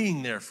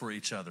 Being there for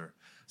each other.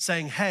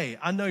 Saying, hey,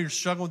 I know you're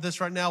struggling with this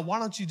right now. Why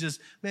don't you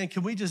just, man,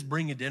 can we just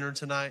bring you dinner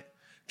tonight?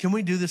 Can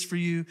we do this for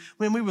you?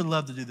 Man, we would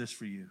love to do this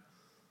for you.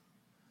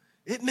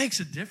 It makes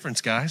a difference,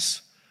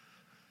 guys.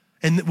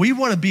 And we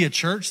want to be a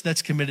church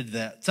that's committed to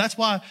that. That's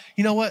why,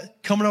 you know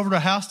what? Coming over to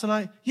our house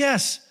tonight?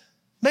 Yes.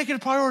 Make it a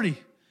priority.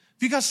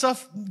 If you got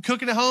stuff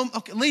cooking at home,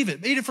 okay, leave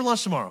it. Eat it for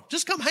lunch tomorrow.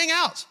 Just come hang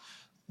out.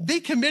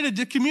 Be committed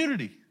to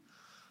community.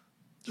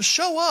 Just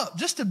show up,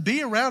 just to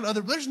be around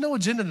other. There's no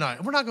agenda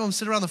tonight. We're not going to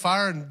sit around the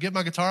fire and get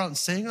my guitar out and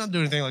sing. I'm not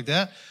doing anything like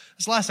that.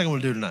 That's the last thing I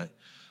want to do tonight.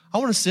 I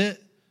want to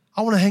sit.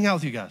 I want to hang out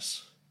with you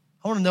guys.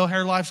 I want to know how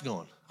your life's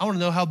going. I want to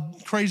know how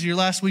crazy your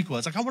last week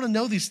was. Like, I want to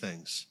know these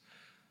things.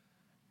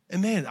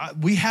 And man,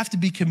 we have to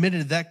be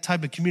committed to that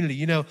type of community.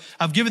 You know,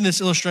 I've given this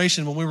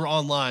illustration when we were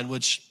online,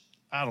 which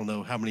I don't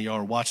know how many of y'all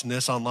are watching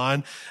this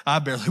online. I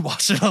barely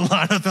watched it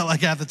online. I felt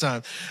like half the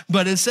time.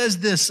 But it says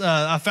this,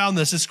 I found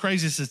this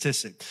crazy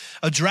statistic.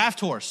 A draft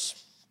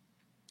horse,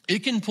 it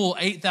can pull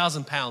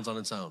 8,000 pounds on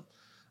its own.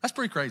 That's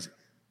pretty crazy.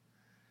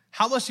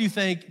 How much do you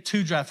think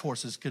two draft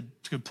horses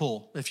could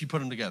pull if you put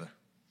them together?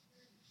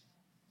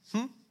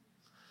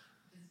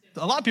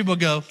 A lot of people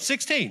go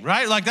 16,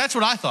 right? Like that's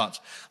what I thought.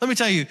 Let me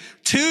tell you,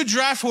 two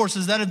draft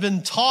horses that have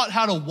been taught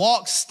how to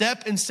walk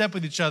step in step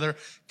with each other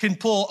can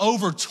pull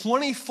over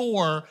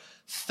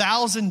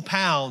 24,000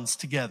 pounds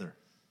together.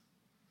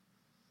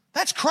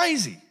 That's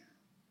crazy.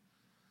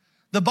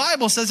 The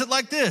Bible says it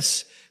like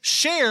this: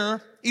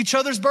 share each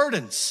other's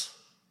burdens.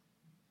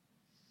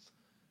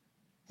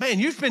 Man,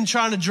 you've been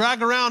trying to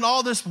drag around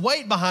all this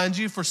weight behind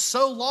you for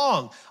so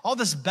long, all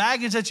this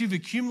baggage that you've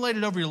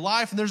accumulated over your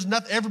life, and there's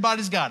nothing,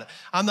 everybody's got it.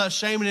 I'm not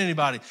shaming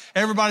anybody.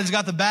 Everybody's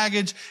got the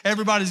baggage.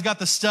 Everybody's got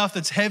the stuff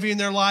that's heavy in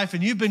their life,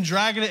 and you've been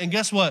dragging it, and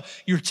guess what?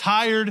 You're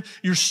tired,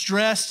 you're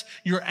stressed,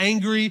 you're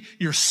angry,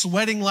 you're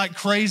sweating like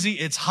crazy.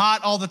 It's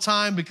hot all the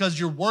time because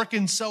you're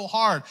working so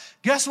hard.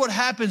 Guess what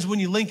happens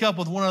when you link up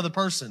with one other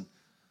person?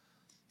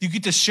 You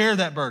get to share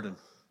that burden,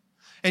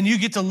 and you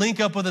get to link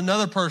up with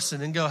another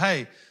person and go,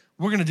 hey,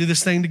 we're going to do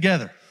this thing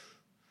together.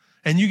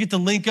 And you get to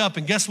link up,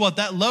 and guess what?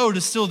 That load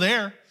is still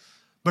there,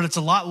 but it's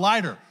a lot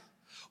lighter.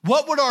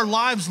 What would our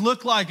lives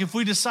look like if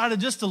we decided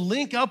just to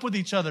link up with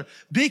each other,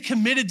 be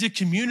committed to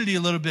community a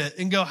little bit,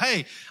 and go,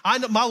 hey, I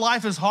know my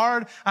life is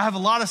hard. I have a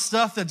lot of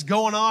stuff that's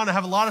going on. I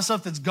have a lot of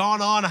stuff that's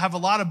gone on. I have a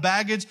lot of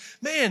baggage.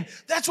 Man,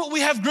 that's what we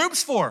have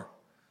groups for.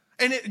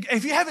 And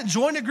if you haven't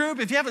joined a group,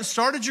 if you haven't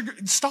started your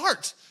group,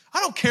 start. I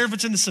don't care if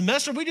it's in the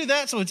semester. We do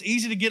that so it's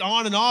easy to get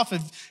on and off.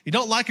 If you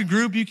don't like a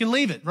group, you can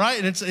leave it, right?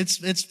 And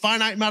it's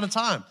finite amount of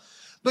time.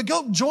 But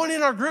go join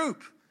in our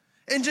group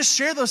and just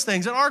share those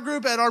things. At our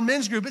group, at our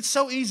men's group, it's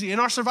so easy. In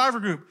our survivor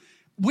group,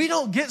 we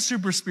don't get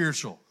super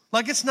spiritual.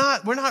 Like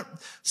we're not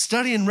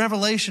studying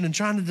Revelation and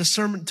trying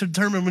to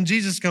determine when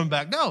Jesus is coming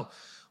back. No,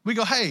 we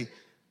go, hey,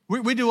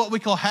 we do what we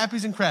call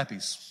happies and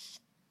crappies.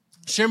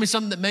 Share me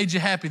something that made you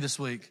happy this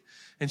week,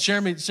 and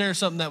share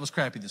something that was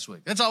crappy this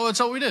week. That's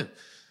all we do.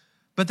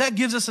 But that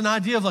gives us an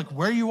idea of like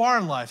where you are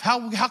in life.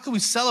 How can we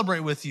celebrate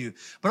with you?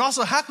 But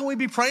also, how can we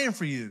be praying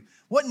for you?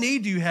 What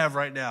need do you have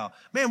right now?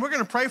 Man, we're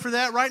going to pray for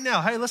that right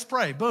now. Hey, let's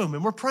pray. Boom.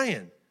 And we're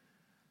praying.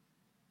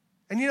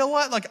 And you know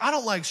what? Like, I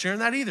don't like sharing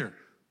that either.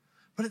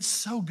 But it's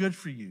so good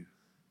for you.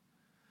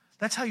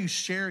 That's how you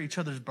share each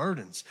other's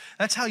burdens.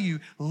 That's how you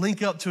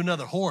link up to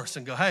another horse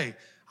and go, hey,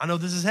 I know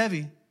this is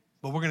heavy,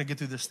 but we're going to get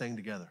through this thing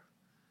together.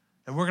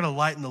 And we're going to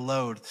lighten the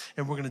load,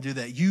 and we're going to do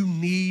that. You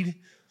need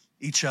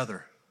each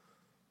other.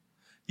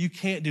 You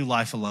can't do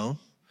life alone.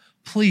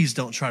 Please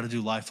don't try to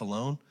do life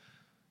alone.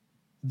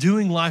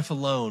 Doing life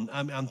alone,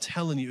 I'm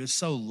telling you, it's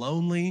so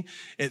lonely.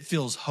 It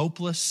feels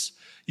hopeless.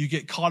 You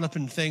get caught up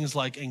in things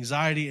like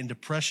anxiety and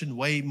depression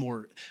way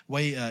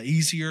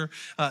easier.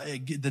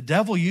 The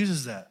devil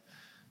uses that.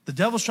 The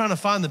devil's trying to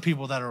find the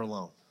people that are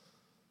alone.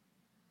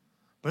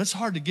 But it's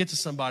hard to get to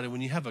somebody when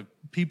you have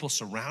people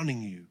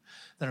surrounding you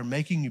that are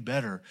making you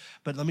better.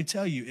 But let me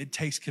tell you, it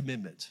takes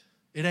commitment.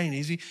 It ain't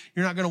easy.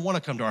 You're not going to want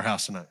to come to our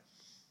house tonight.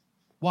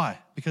 Why?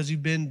 Because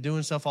you've been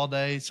doing stuff all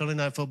day. Sunday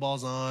night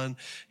football's on.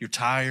 You're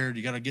tired.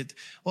 You got to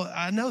well,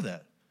 I know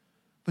that.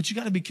 But you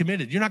got to be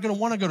committed. You're not going to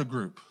want to go to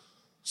group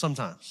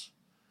sometimes.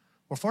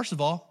 Well, first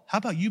of all, how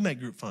about you make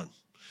group fun?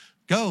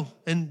 Go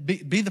and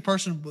be the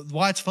person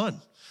why it's fun,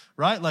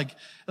 right? Like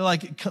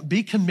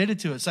be committed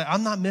to it. Say,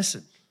 I'm not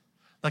missing.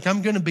 Like,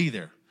 I'm going to be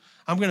there.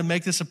 I'm going to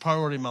make this a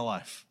priority in my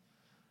life.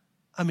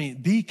 I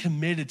mean, be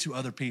committed to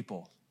other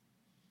people.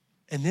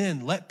 And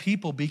then let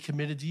people be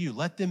committed to you.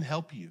 Let them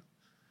help you.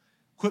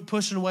 Quit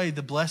pushing away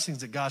the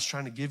blessings that God's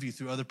trying to give you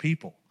through other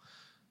people,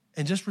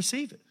 and just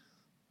receive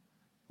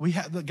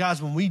it.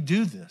 Guys, when we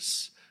do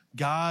this,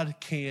 God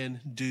can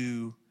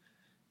do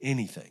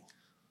anything.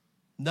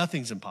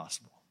 Nothing's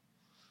impossible.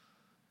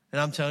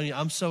 And I'm telling you,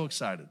 I'm so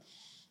excited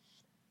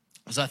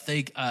because I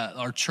think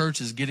our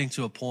church is getting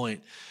to a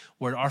point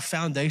where our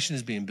foundation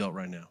is being built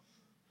right now.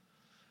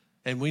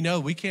 And we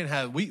know we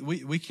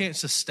can't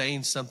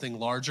sustain something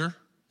larger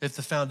if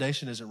the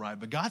foundation isn't right.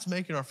 But God's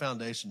making our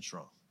foundation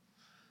strong.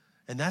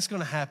 And that's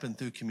going to happen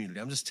through community.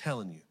 I'm just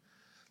telling you.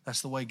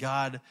 That's the way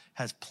God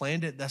has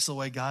planned it. That's the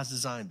way God's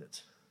designed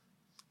it.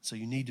 So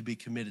you need to be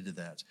committed to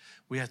that.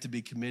 We have to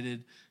be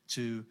committed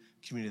to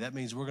community. That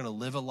means we're going to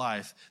live a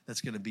life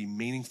that's going to be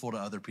meaningful to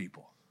other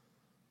people.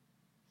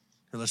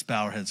 Here, let's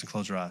bow our heads and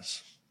close our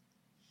eyes.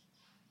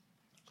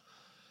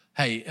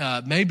 Hey,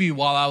 maybe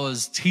while I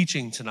was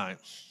teaching tonight,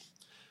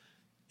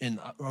 in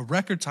a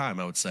record time,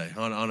 I would say,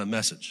 on a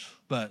message,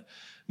 but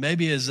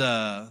maybe as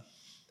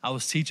I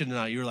was teaching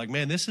tonight, you were like,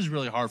 man, this is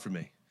really hard for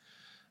me.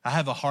 I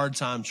have a hard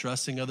time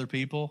trusting other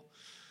people,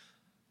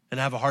 and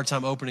I have a hard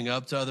time opening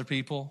up to other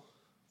people.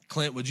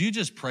 Clint, would you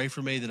just pray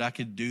for me that I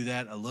could do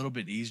that a little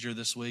bit easier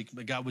this week?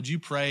 But God, would you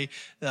pray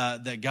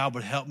that God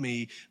would help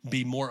me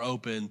be more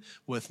open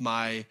with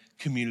my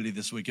community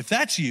this week? If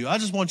that's you, I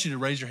just want you to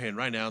raise your hand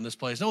right now in this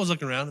place. No one's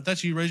looking around. If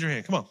that's you, raise your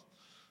hand. Come on.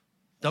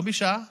 Don't be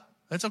shy.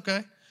 That's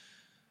okay.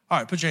 All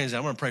right, put your hands down.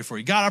 I'm going to pray for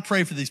you. God, I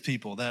pray for these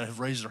people that have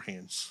raised their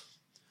hands.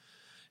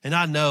 And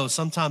I know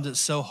sometimes it's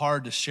so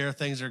hard to share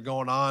things that are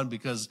going on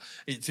because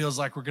it feels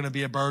like we're going to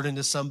be a burden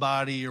to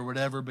somebody or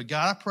whatever. But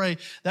God, I pray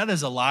that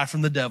is a lie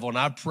from the devil. And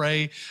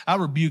I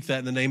rebuke that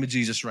in the name of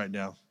Jesus right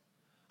now.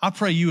 I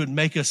pray you would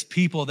make us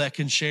people that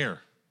can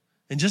share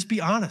and just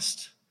be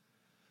honest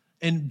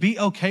and be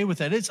okay with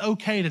that. It's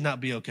okay to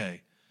not be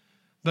okay.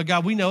 But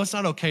God, we know it's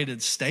not okay to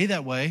stay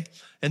that way.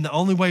 And the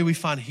only way we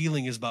find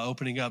healing is by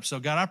opening up.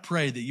 So God, I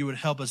pray that you would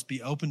help us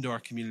be open to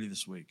our community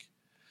this week.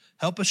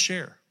 Help us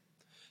share.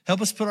 Help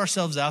us put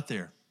ourselves out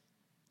there.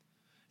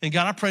 And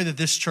God, I pray that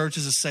this church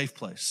is a safe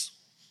place,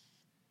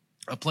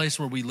 a place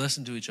where we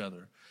listen to each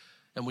other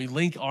and we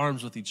link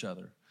arms with each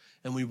other,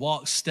 and we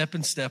walk step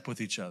in step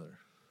with each other,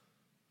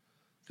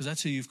 because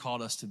that's who you've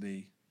called us to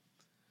be.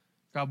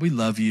 God, we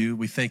love you.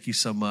 We thank you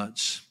so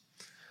much.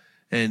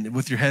 And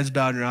with your heads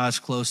bowed and your eyes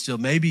closed still,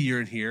 maybe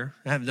you're in here.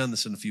 I haven't done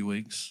this in a few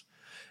weeks.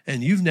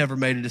 And you've never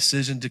made a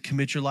decision to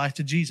commit your life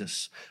to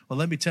Jesus. Well,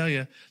 let me tell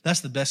you,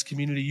 that's the best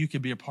community you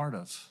could be a part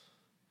of.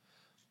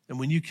 And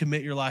when you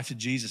commit your life to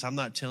Jesus, I'm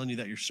not telling you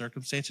that your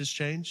circumstances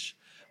change,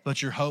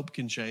 but your hope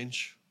can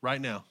change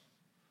right now.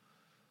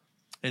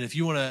 And if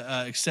you want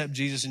to accept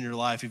Jesus in your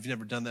life, if you've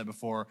never done that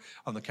before,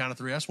 on the count of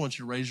 3, I just want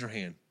you to raise your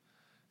hand.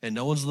 And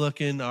no one's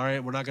looking. All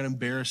right, we're not going to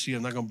embarrass you.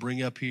 I'm not going to bring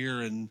you up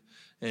here and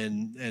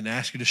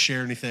ask you to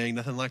share anything,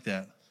 nothing like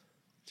that.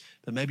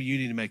 But maybe you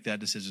need to make that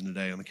decision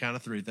today. On the count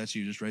of 3, if that's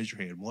you, just raise your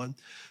hand. 1,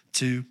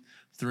 2,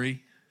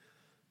 3.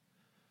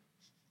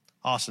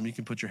 Awesome. You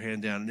can put your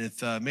hand down.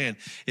 And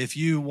if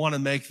you want to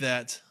make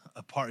that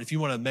if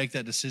you want to make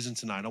that decision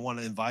tonight, I want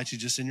to invite you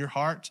just in your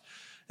heart,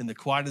 in the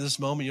quiet of this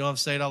moment. You don't have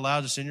to say it out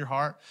loud, just in your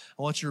heart.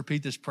 I want you to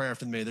repeat this prayer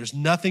after me. There's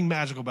nothing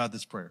magical about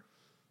this prayer.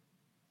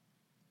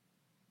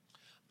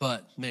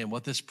 But, man,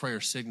 what this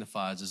prayer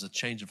signifies is a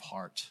change of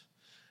heart.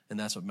 And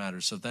that's what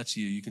matters. So if that's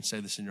you, you can say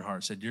this in your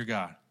heart. Say, dear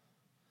God,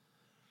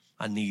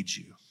 I need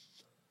you.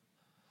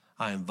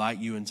 I invite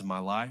you into my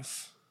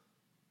life.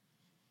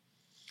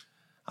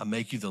 I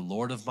make you the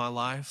Lord of my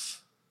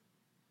life.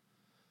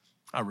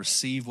 I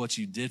receive what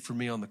you did for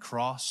me on the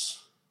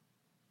cross.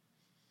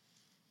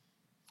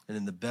 And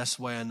in the best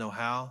way I know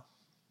how,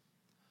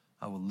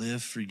 I will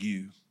live for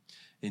you.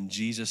 In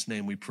Jesus'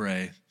 name we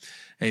pray.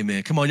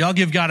 Amen. Come on, y'all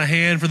give God a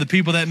hand for the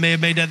people that may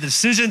have made that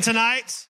decision tonight.